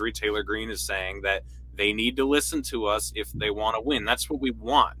Marjorie Taylor Greene is saying, that They need to listen to us if they want to win. That's what we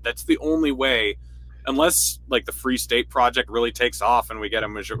want. That's the only way, unless like the Free State Project really takes off and we get a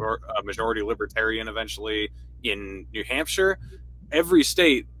majority libertarian eventually in New Hampshire. Every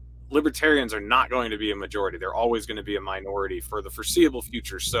state, libertarians are not going to be a majority. They're always going to be a minority for the foreseeable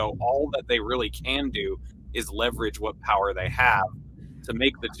future. So all that they really can do is leverage what power they have to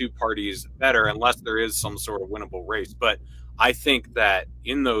make the two parties better, unless there is some sort of winnable race. But I think that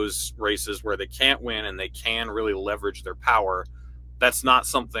in those races where they can't win and they can really leverage their power, that's not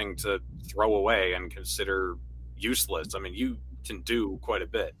something to throw away and consider useless. I mean, you can do quite a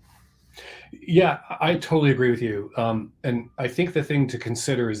bit. Yeah, I totally agree with you. And I think the thing to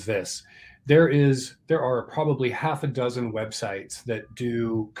consider is this. There are probably half a dozen websites that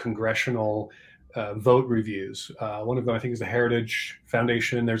do congressional vote reviews. One of them, I think, is the Heritage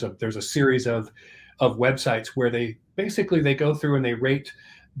Foundation. There's a series of websites where they go through and they rate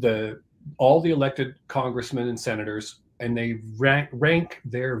all the elected congressmen and senators, and they rank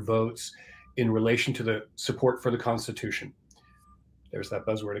their votes in relation to the support for the Constitution. There's that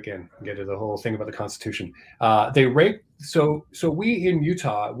buzzword again. Get to the whole thing about the Constitution. They rate. So we in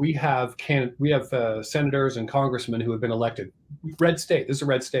Utah, we have senators and congressmen who have been elected. Red state. This is a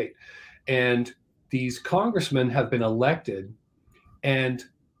red state, and these congressmen have been elected and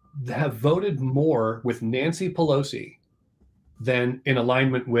have voted more with Nancy Pelosi than in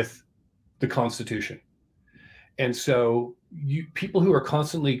alignment with the Constitution. And so people who are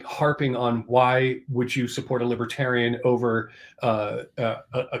constantly harping on why would you support a libertarian over a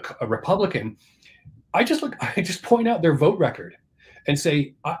Republican, I just point out their vote record and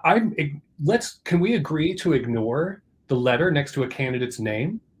say, can we agree to ignore the letter next to a candidate's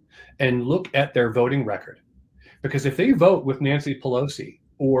name and look at their voting record? Because if they vote with Nancy Pelosi,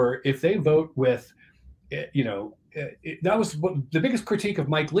 or if they vote with, that was the biggest critique of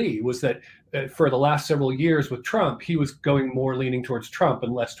Mike Lee, was that for the last several years with Trump, he was going more leaning towards Trump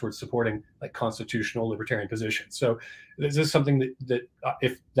and less towards supporting like constitutional libertarian positions. So this is something that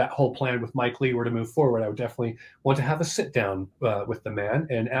if that whole plan with Mike Lee were to move forward, I would definitely want to have a sit down with the man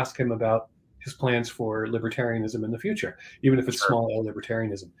and ask him about his plans for libertarianism in the future, even if it's small L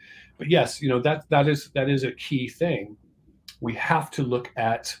libertarianism. But yes, that is a key thing. We have to look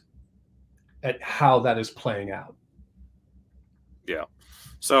at how that is playing out. Yeah.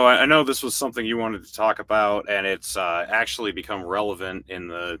 So I know this was something you wanted to talk about, and it's actually become relevant in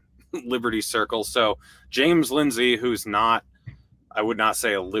the liberty circle. So James Lindsay, who's not, I would not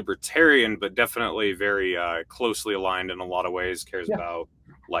say a libertarian, but definitely very closely aligned in a lot of ways, cares about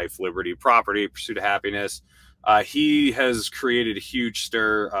life, liberty, property, pursuit of happiness. He has created a huge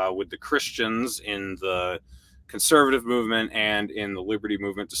stir with the Christians in the conservative movement and in the liberty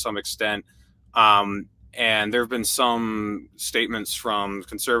movement to some extent. And there have been some statements from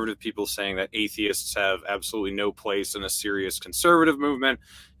conservative people saying that atheists have absolutely no place in a serious conservative movement.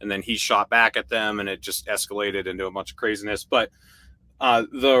 And then he shot back at them and it just escalated into a bunch of craziness. But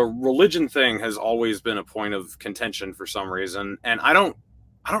the religion thing has always been a point of contention for some reason. And I don't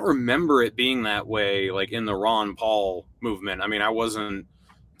remember it being that way, like in the Ron Paul movement. I mean, I wasn't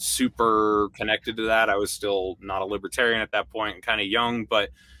super connected to that. I was still not a libertarian at that point and kind of young, but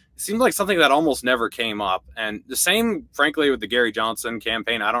it seemed like something that almost never came up. And the same, frankly, with the Gary Johnson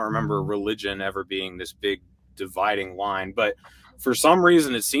campaign. I don't remember religion ever being this big dividing line, but for some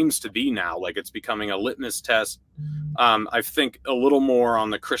reason it seems to be now. Like it's becoming a litmus test. I think a little more on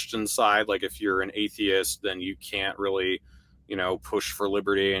the Christian side, like if you're an atheist, then you can't really push for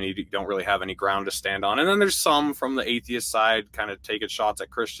liberty and you don't really have any ground to stand on. And then there's some from the atheist side kind of taking shots at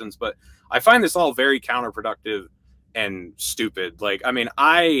Christians, but I find this all very counterproductive and stupid. Like, I mean,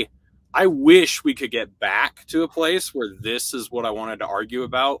 I wish we could get back to a place where this is what I wanted to argue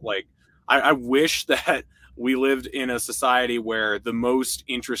about. Like, I wish that we lived in a society where the most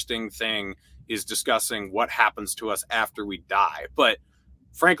interesting thing is discussing what happens to us after we die. But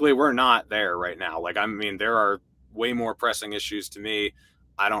frankly, we're not there right now. Like, I mean, there are way more pressing issues to me.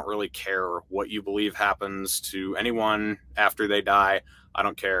 I don't really care what you believe happens to anyone after they die. I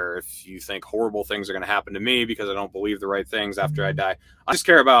don't care if you think horrible things are going to happen to me because I don't believe the right things after I die. I just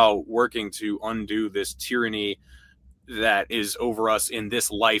care about working to undo this tyranny that is over us in this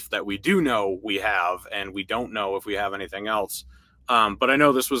life that we do know we have, and we don't know if we have anything else. But I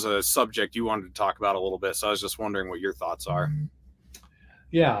know this was a subject you wanted to talk about a little bit, so I was just wondering what your thoughts are.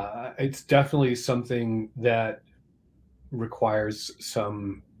 Yeah, it's definitely something that requires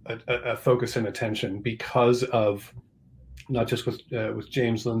a focus and attention because of not just with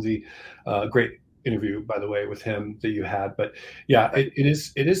James Lindsay, great interview, by the way, with him that you had, but yeah, it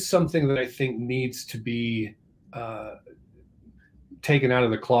is something that I think needs to be taken out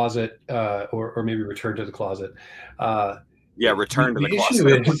of the closet, or maybe returned to the closet. Yeah, return to the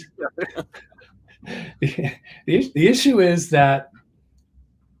issue closet. is the issue is that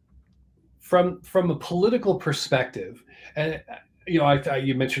from a political perspective, and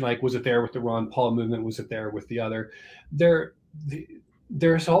you mentioned, like, was it there with the Ron Paul movement? Was it there with the other?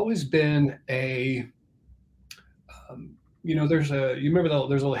 There's always been a you remember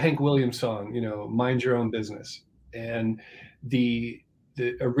there's a Hank Williams song, mind your own business, and the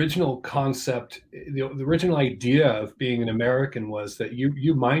original concept, the original idea of being an American was that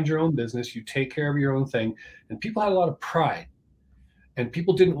you mind your own business, you take care of your own thing, and people had a lot of pride, and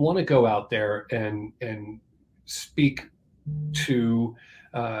people didn't want to go out there and speak to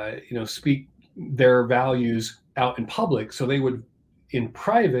speak their values out in public. So they would, in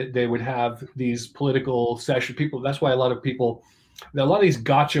private, they would have these political session people. That's why a lot of these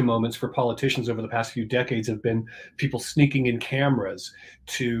gotcha moments for politicians over the past few decades have been people sneaking in cameras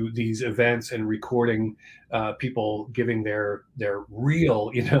to these events and recording people giving their real,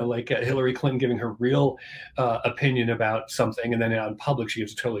 like Hillary Clinton giving her real opinion about something, and then out in public she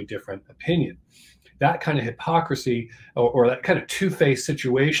gives a totally different opinion. That kind of hypocrisy, or that kind of two-faced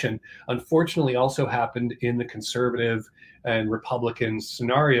situation, unfortunately also happened in the conservative and Republican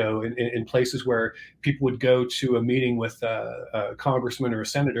scenario in places where people would go to a meeting with a congressman or a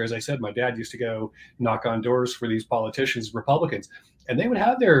senator. As I said, my dad used to go knock on doors for these politicians, Republicans, and they would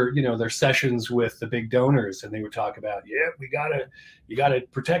have their sessions with the big donors, and they would talk about, you gotta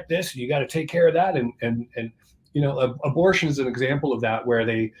protect this, you gotta take care of that, and abortion is an example of that, where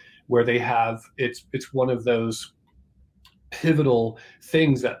they have, it's one of those pivotal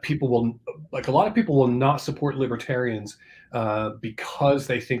things that people will, like, a lot of people will not support libertarians because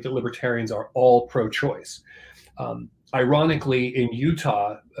they think that libertarians are all pro-choice. Ironically, in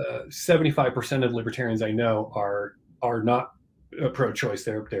Utah, 75% of libertarians I know are not pro-choice.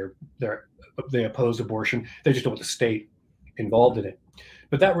 They oppose abortion. They just don't want the state involved in it.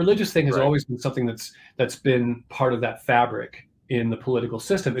 But that religious thing has always been something that's been part of that fabric in the political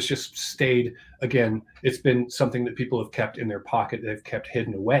system. It's just stayed, again, it's been something that people have kept in their pocket, they've kept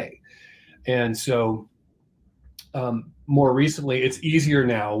hidden away. And so more recently, it's easier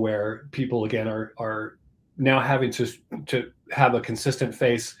now, where people, again, are now having to have a consistent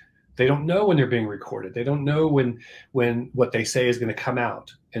face. They don't know when they're being recorded. They don't know when what they say is going to come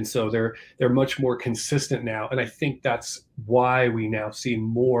out. And so they're much more consistent now. And I think that's why we now see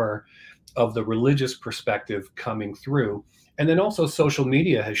more of the religious perspective coming through. And then also social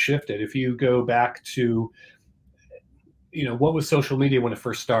media has shifted. If you go back to, what was social media when it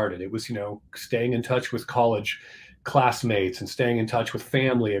first started? It was, staying in touch with college classmates and staying in touch with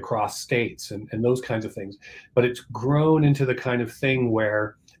family across states and those kinds of things. But it's grown into the kind of thing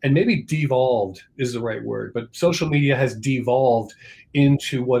where, and maybe devolved is the right word, but social media has devolved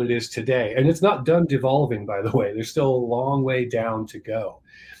into what it is today. And it's not done devolving, by the way. There's still a long way down to go.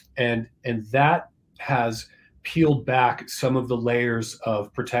 And that has peeled back some of the layers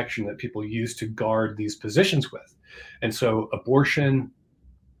of protection that people used to guard these positions with. And so abortion,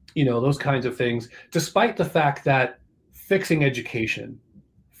 those kinds of things, despite the fact that fixing education,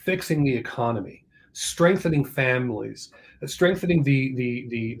 fixing the economy, strengthening families, strengthening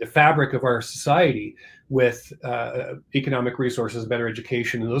the fabric of our society with economic resources, better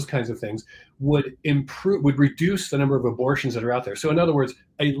education, and those kinds of things would reduce the number of abortions that are out there. So in other words,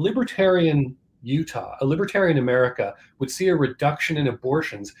 a libertarian Utah, a libertarian America, would see a reduction in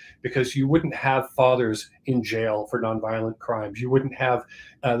abortions because you wouldn't have fathers in jail for nonviolent crimes. You wouldn't have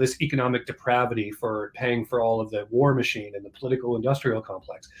this economic depravity for paying for all of the war machine and the political industrial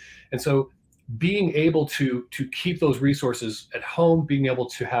complex. And so being able to keep those resources at home, being able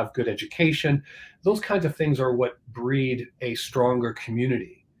to have good education, those kinds of things are what breed a stronger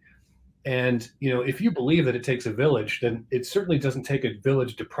community. And, if you believe that it takes a village, then it certainly doesn't take a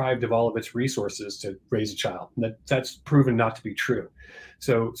village deprived of all of its resources to raise a child. That's proven not to be true.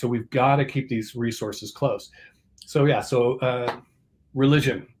 So we've got to keep these resources close. So yeah,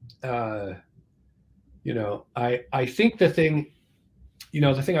 religion, I think the thing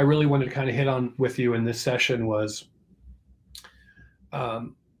I really wanted to kind of hit on with you in this session was,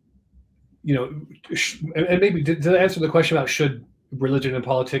 and maybe did I answer the question about should religion and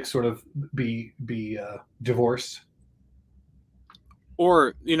politics sort of be divorced?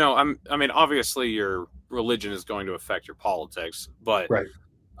 Or, obviously your religion is going to affect your politics, but right.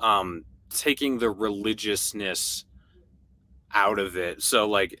 Taking the religiousness out of it.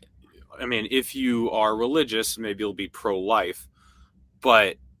 So if you are religious, maybe you'll be pro-life,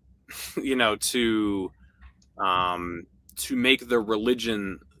 but to make the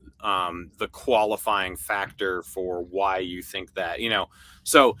religion the qualifying factor for why you think that, you know.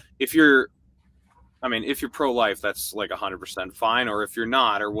 So if you're, I mean, if you're pro-life, that's like 100% fine. Or if you're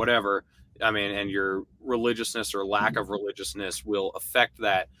not, or whatever, I mean, and your religiousness or lack of religiousness will affect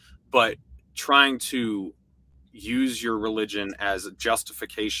that. But trying to use your religion as a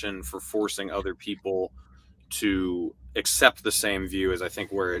justification for forcing other people to accept the same view is, I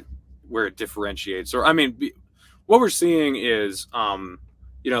think, where it differentiates. Or, I mean, what we're seeing is,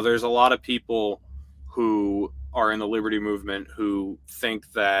 you know, there's a lot of people who are in the liberty movement who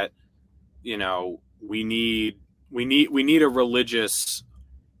think that, you know, we need a religious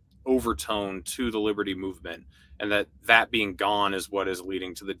overtone to the liberty movement, and that being gone is what is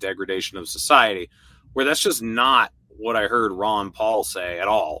leading to the degradation of society, where that's just not what I heard Ron Paul say at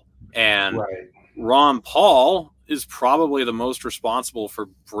all. And Right. Ron Paul is probably the most responsible for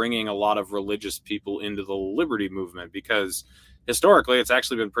bringing a lot of religious people into the liberty movement, because historically it's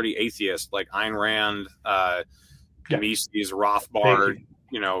actually been pretty atheist, like Ayn Rand, Mises, Rothbard,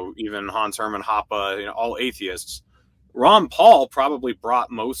 you know, even Hans Hermann Hoppe, you know, all atheists. Ron Paul probably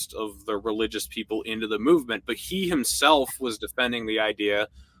brought most of the religious people into the movement, but he himself was defending the idea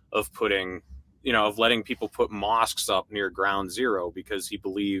of putting, you know, of letting people put mosques up near ground zero, because he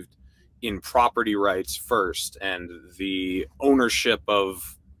believed in property rights first, and the ownership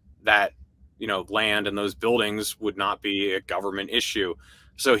of that, you know, land and those buildings would not be a government issue.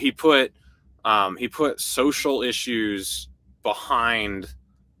 So he put social issues behind,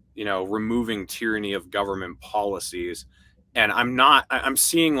 you know, removing tyranny of government policies. And I'm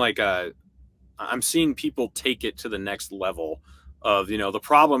seeing people take it to the next level of, you know, the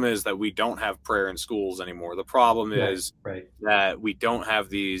problem is that we don't have prayer in schools anymore. The problem is that we don't have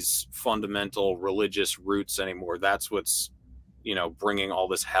these fundamental religious roots anymore. That's what's, you know, bringing all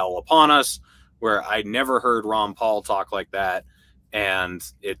this hell upon us, where I never heard Ron Paul talk like that. And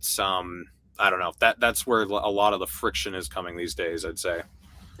it's, I don't know, that's where a lot of the friction is coming these days, I'd say.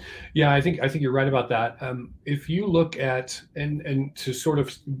 Yeah, I think you're right about that. If you look at, and to sort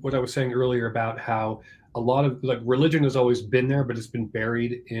of what I was saying earlier about how a lot of, like, religion has always been there, but it's been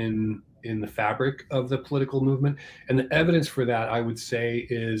buried in the fabric of the political movement. And the evidence for that, I would say,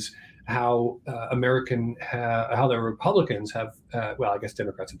 is how how the Republicans have, well, I guess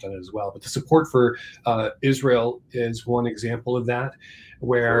Democrats have done it as well, but the support for Israel is one example of that,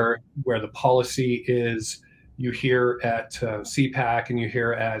 where the policy is, you hear at CPAC and you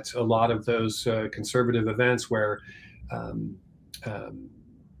hear at a lot of those conservative events where,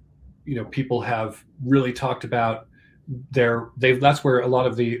 you know, people have really talked about that's where a lot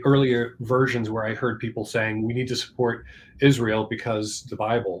of the earlier versions where I heard people saying we need to support Israel because the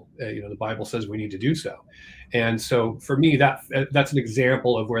Bible, you know, the Bible says we need to do so. And so for me, that's an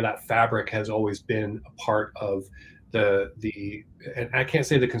example of where that fabric has always been a part of and I can't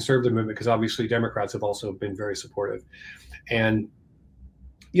say the conservative movement, because obviously Democrats have also been very supportive. And,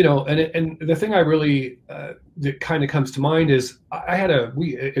 you know, and the thing I really that kind of comes to mind is I had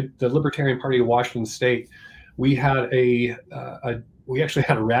the Libertarian Party of Washington State, we had we actually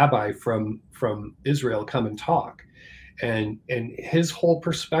had a rabbi from Israel come and talk, and his whole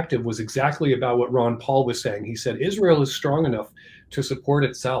perspective was exactly about what Ron Paul was saying. He said Israel is strong enough to support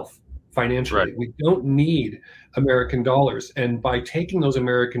itself financially. Right. We don't need American dollars, and by taking those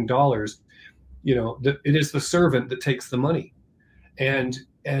American dollars, you know, it is the servant that takes the money, and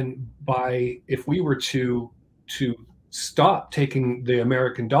if we were to stop taking the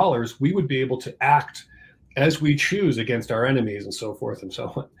American dollars, we would be able to act as we choose against our enemies and so forth and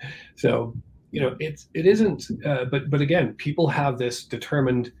so on. So, you know, it isn't, but again, people have this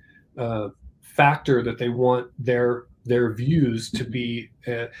determined factor that they want their views to be.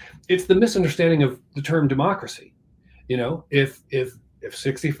 It's the misunderstanding of the term democracy. You know, if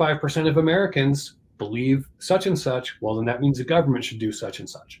 65% of Americans believe such and such, well, then that means the government should do such and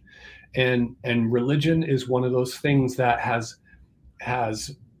such. And religion is one of those things that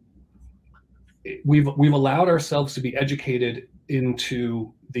we've allowed ourselves to be educated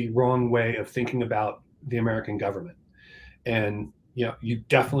into the wrong way of thinking about the American government. And, you know, you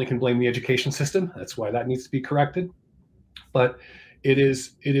definitely can blame the education system. That's why that needs to be corrected. But it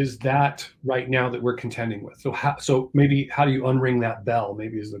is that right now that we're contending with. So maybe how do you unring that bell?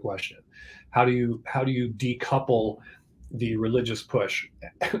 Maybe is the question. How do you decouple the religious push?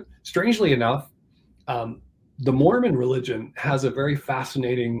 Strangely enough, the Mormon religion has a very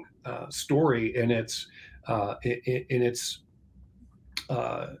fascinating story in its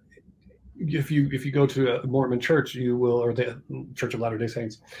if you go to a Mormon church, you will, or the Church of Latter-day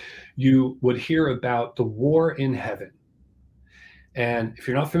Saints, you would hear about the war in heaven. And if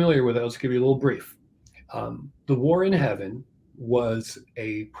you're not familiar with it, I'll just give you a little brief. The war in heaven was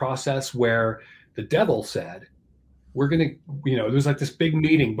a process where the devil said, we're going to, there was like this big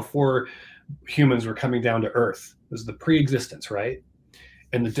meeting before humans were coming down to earth. This is the pre-existence, right?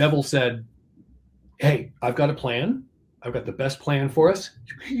 And the devil said, hey, I've got a plan. I've got the best plan for us.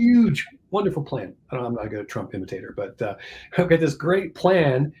 Huge, wonderful plan. I'm not a good Trump imitator, but I've got this great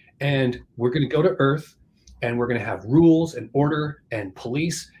plan, and we're going to go to earth, and we're going to have rules and order and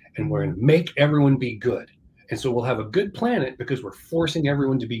police, and we're going to make everyone be good. And so we'll have a good planet because we're forcing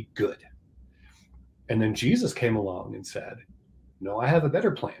everyone to be good. And then Jesus came along and said, no, I have a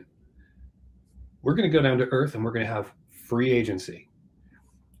better plan. We're going to go down to earth, and we're going to have free agency.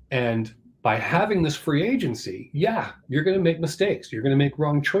 And by having this free agency, yeah, you're going to make mistakes. You're going to make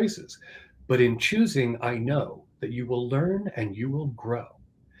wrong choices. But in choosing, I know that you will learn and you will grow.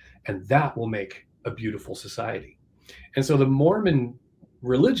 And that will make a beautiful society. And so the Mormon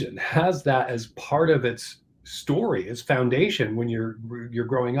religion has that as part of its story, its foundation when you're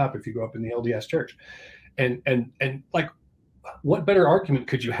growing up, if you grow up in the LDS church. And like, what better argument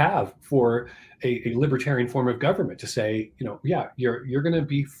could you have for a libertarian form of government to say, yeah, you're going to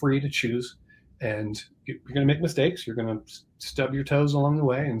be free to choose, and you're going to make mistakes. You're going to stub your toes along the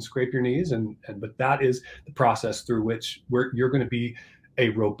way and scrape your knees, but that is the process through which you're going to be a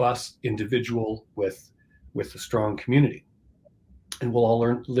robust individual with a strong community, and we'll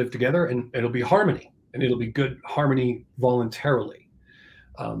all live together, and it'll be harmony, and it'll be good harmony voluntarily.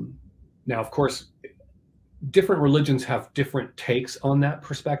 Now, of course, different religions have different takes on that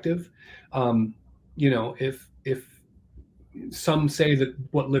perspective. If some say that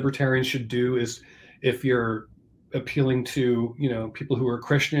what libertarians should do is, if you're appealing to, people who are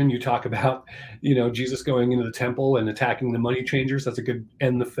Christian, you talk about, Jesus going into the temple and attacking the money changers. That's a good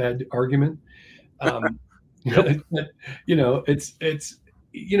end the Fed argument.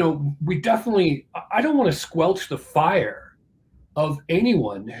 We definitely, I don't want to squelch the fire of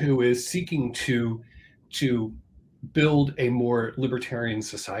anyone who is seeking to build a more libertarian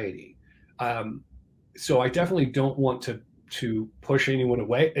society. So I definitely don't want to push anyone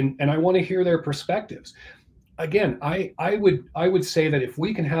away, and I want to hear their perspectives. Again, I would say that if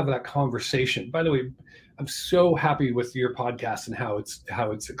we can have that conversation. By the way, I'm so happy with your podcast and how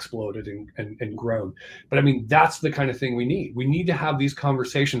it's exploded and grown. But I mean, that's the kind of thing we need. We need to have these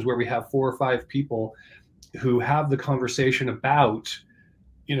conversations where we have 4 or 5 people who have the conversation about,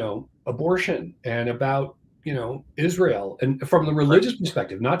 abortion and about, Israel, and from the religious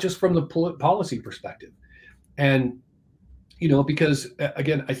perspective, not just from the policy perspective. And, because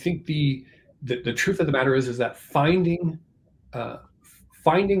again, I think the truth of the matter is that finding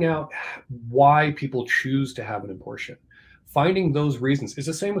out why people choose to have an abortion, finding those reasons is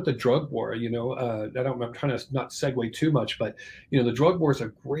the same with the drug war. I'm trying to not segue too much, but the drug war is a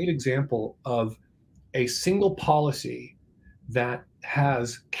great example of a single policy that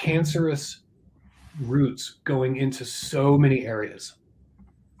has cancerous roots going into so many areas.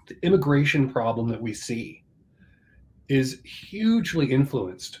 The immigration problem that we see is hugely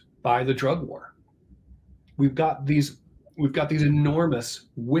influenced by the drug war. We've got these enormous,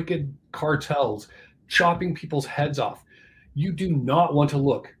 wicked cartels chopping people's heads off. You do not want to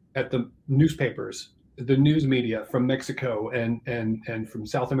look at the newspapers, the news media from Mexico and from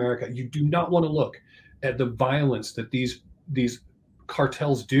South America. You do not want to look at the violence that these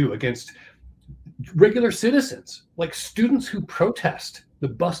cartels do against regular citizens, like students who protest. The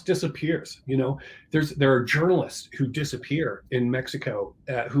bus disappears. There are journalists who disappear in Mexico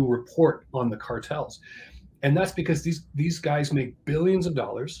who report on the cartels, and that's because these guys make billions of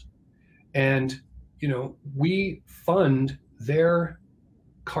dollars, and we fund their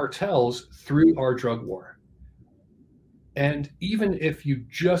cartels through our drug war. And even if you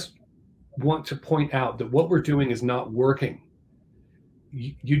just want to point out that what we're doing is not working,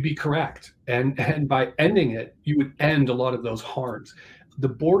 you'd be correct. And by ending it, you would end a lot of those harms. The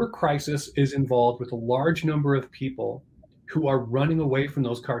border crisis is involved with a large number of people who are running away from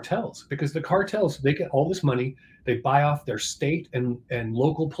those cartels, because the cartels, they get all this money, they buy off their state and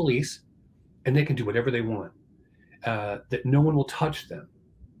local police, and they can do whatever they want, that no one will touch them.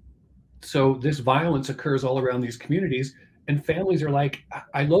 So this violence occurs all around these communities, and families are like,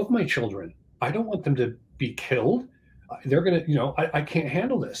 I love my children. I don't want them to be killed. They're going to, I can't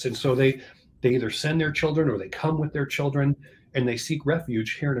handle this. And so they either send their children or they come with their children, and they seek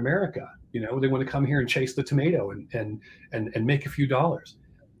refuge here in America. They want to come here and chase the tomato and make a few dollars.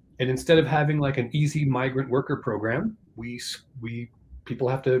 And instead of having like an easy migrant worker program, people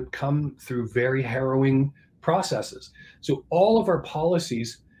have to come through very harrowing processes. So all of our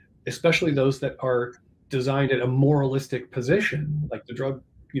policies, especially those that are designed at a moralistic position, like the drug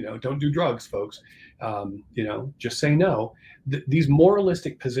don't do drugs, folks. Just say no. These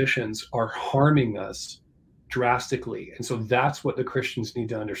moralistic positions are harming us drastically. And so that's what the Christians need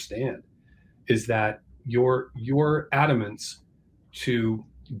to understand, is that your adamance to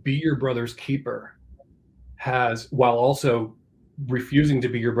be your brother's keeper while also refusing to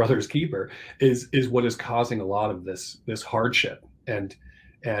be your brother's keeper, is what is causing a lot of this hardship. And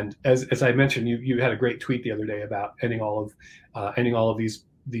as I mentioned, you had a great tweet the other day about ending all of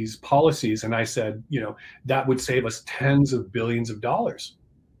these policies, and I said, that would save us tens of billions of dollars.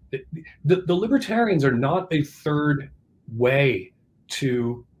 The libertarians are not a third way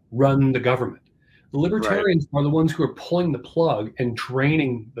to run the government. The libertarians are the ones who are pulling the plug and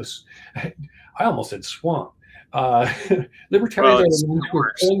draining this. I almost said swamp. Libertarians are the ones who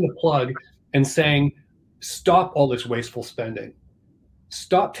are pulling the plug and saying, stop all this wasteful spending.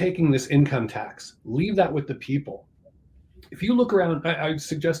 Stop taking this income tax. Leave that with the people. If you look around, I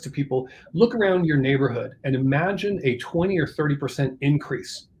suggest to people, look around your neighborhood and imagine a 20 or 30%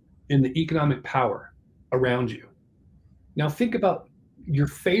 increase in the economic power around you. Now think about your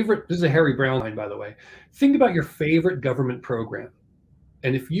favorite, this is a Harry Brown line, by the way. Think about your favorite government program.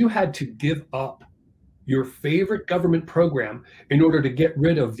 And if you had to give up your favorite government program in order to get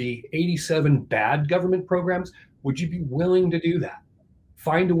rid of the 87 bad government programs, would you be willing to do that?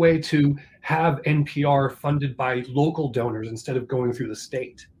 Find a way to have NPR funded by local donors instead of going through the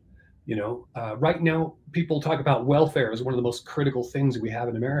state. Right now, people talk about welfare as one of the most critical things we have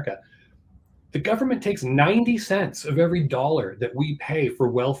in America. The government takes 90 cents of every dollar that we pay for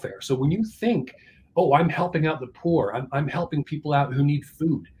welfare. So when you think, oh, I'm helping out the poor, I'm helping people out who need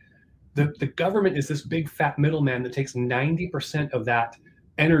food, the government is this big fat middleman that takes 90% of that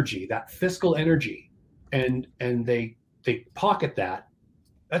energy, that fiscal energy, and they pocket that.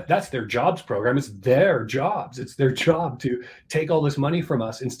 That's their jobs program. It's their jobs. It's their job to take all this money from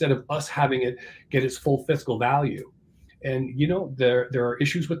us instead of us having it get its full fiscal value. And there are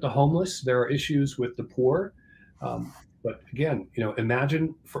issues with the homeless. There are issues with the poor. But again,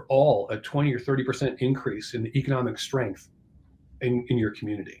 imagine for all a 20 or 30% increase in the economic strength in your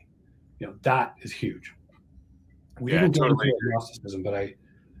community. That is huge. We didn't go into agnosticism, but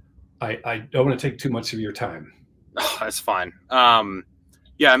I don't want to take too much of your time. Oh, that's fine.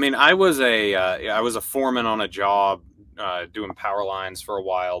 Yeah, I mean, I was a foreman on a job doing power lines for a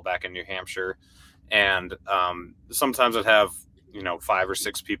while back in New Hampshire, and sometimes I'd have 5 or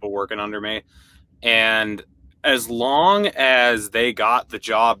 6 people working under me, and as long as they got the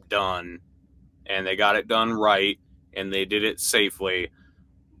job done and they got it done right and they did it safely,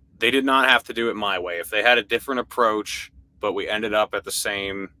 they did not have to do it my way. If they had a different approach, but we ended up at the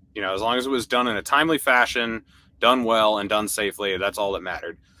same, as long as it was done in a timely fashion, done well, and done safely, that's all that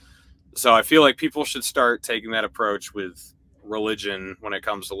mattered. So I feel like people should start taking that approach with religion when it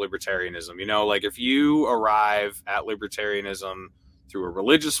comes to libertarianism. Like if you arrive at libertarianism through a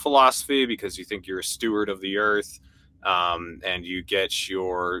religious philosophy because you think you're a steward of the earth, and you get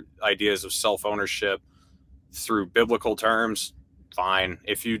your ideas of self-ownership through biblical terms, fine.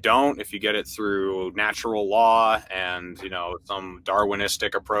 If you don't, if you get it through natural law and, some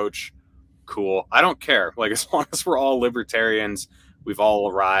Darwinistic approach, cool. I don't care. Like, as long as we're all libertarians, we've all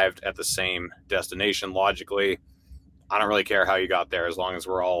arrived at the same destination logically. I don't really care how you got there, as long as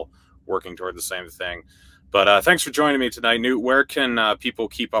we're all working toward the same thing. But thanks for joining me tonight, Newt. Where can people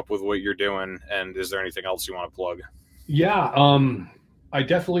keep up with what you're doing? And is there anything else you want to plug? Yeah, I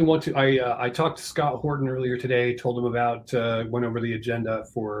definitely want to. I talked to Scott Horton earlier today, told him about, went over the agenda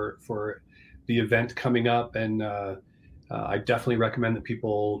for the event coming up. And I definitely recommend that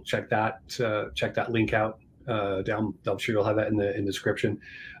people check that link out down. I'm sure you'll have that in the description.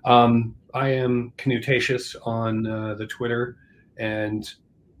 I am Canutatius on the Twitter, and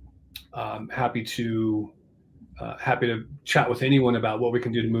happy to chat with anyone about what we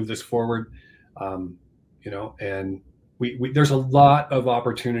can do to move this forward. And there's a lot of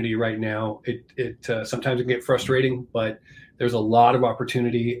opportunity right now. It sometimes it can get frustrating, but there's a lot of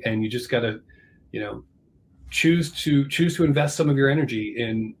opportunity, and you just got to, choose to invest some of your energy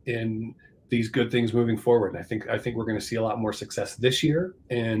in these good things moving forward. And I think we're going to see a lot more success this year,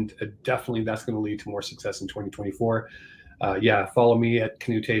 and definitely that's going to lead to more success in 2024. Follow me at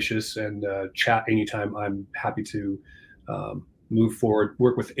Canutatius and chat anytime. I'm happy to move forward,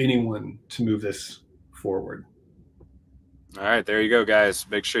 work with anyone to move this forward. All right, there you go, guys.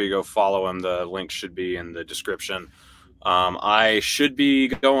 Make sure you go follow him. The link should be in the description. I should be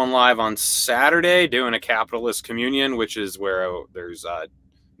going live on Saturday doing a capitalist communion, which is where there's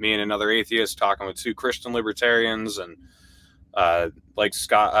me and another atheist talking with 2 Christian libertarians. And like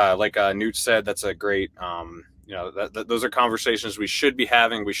Newt said, that's a great you know, those are conversations we should be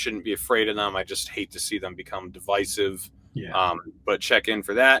having. We shouldn't be afraid of them. I just hate to see them become divisive. Yeah. But check in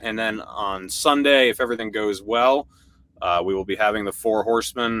for that. And then on Sunday, if everything goes well, we will be having the Four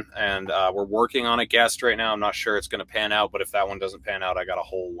Horsemen, and we're working on a guest right now. I'm not sure it's going to pan out, but if that one doesn't pan out, I got a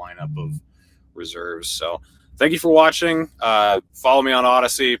whole lineup of reserves. So thank you for watching. Follow me on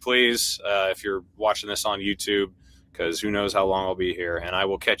Odyssey, please, if you're watching this on YouTube, because who knows how long I'll be here. And I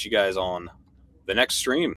will catch you guys on the next stream.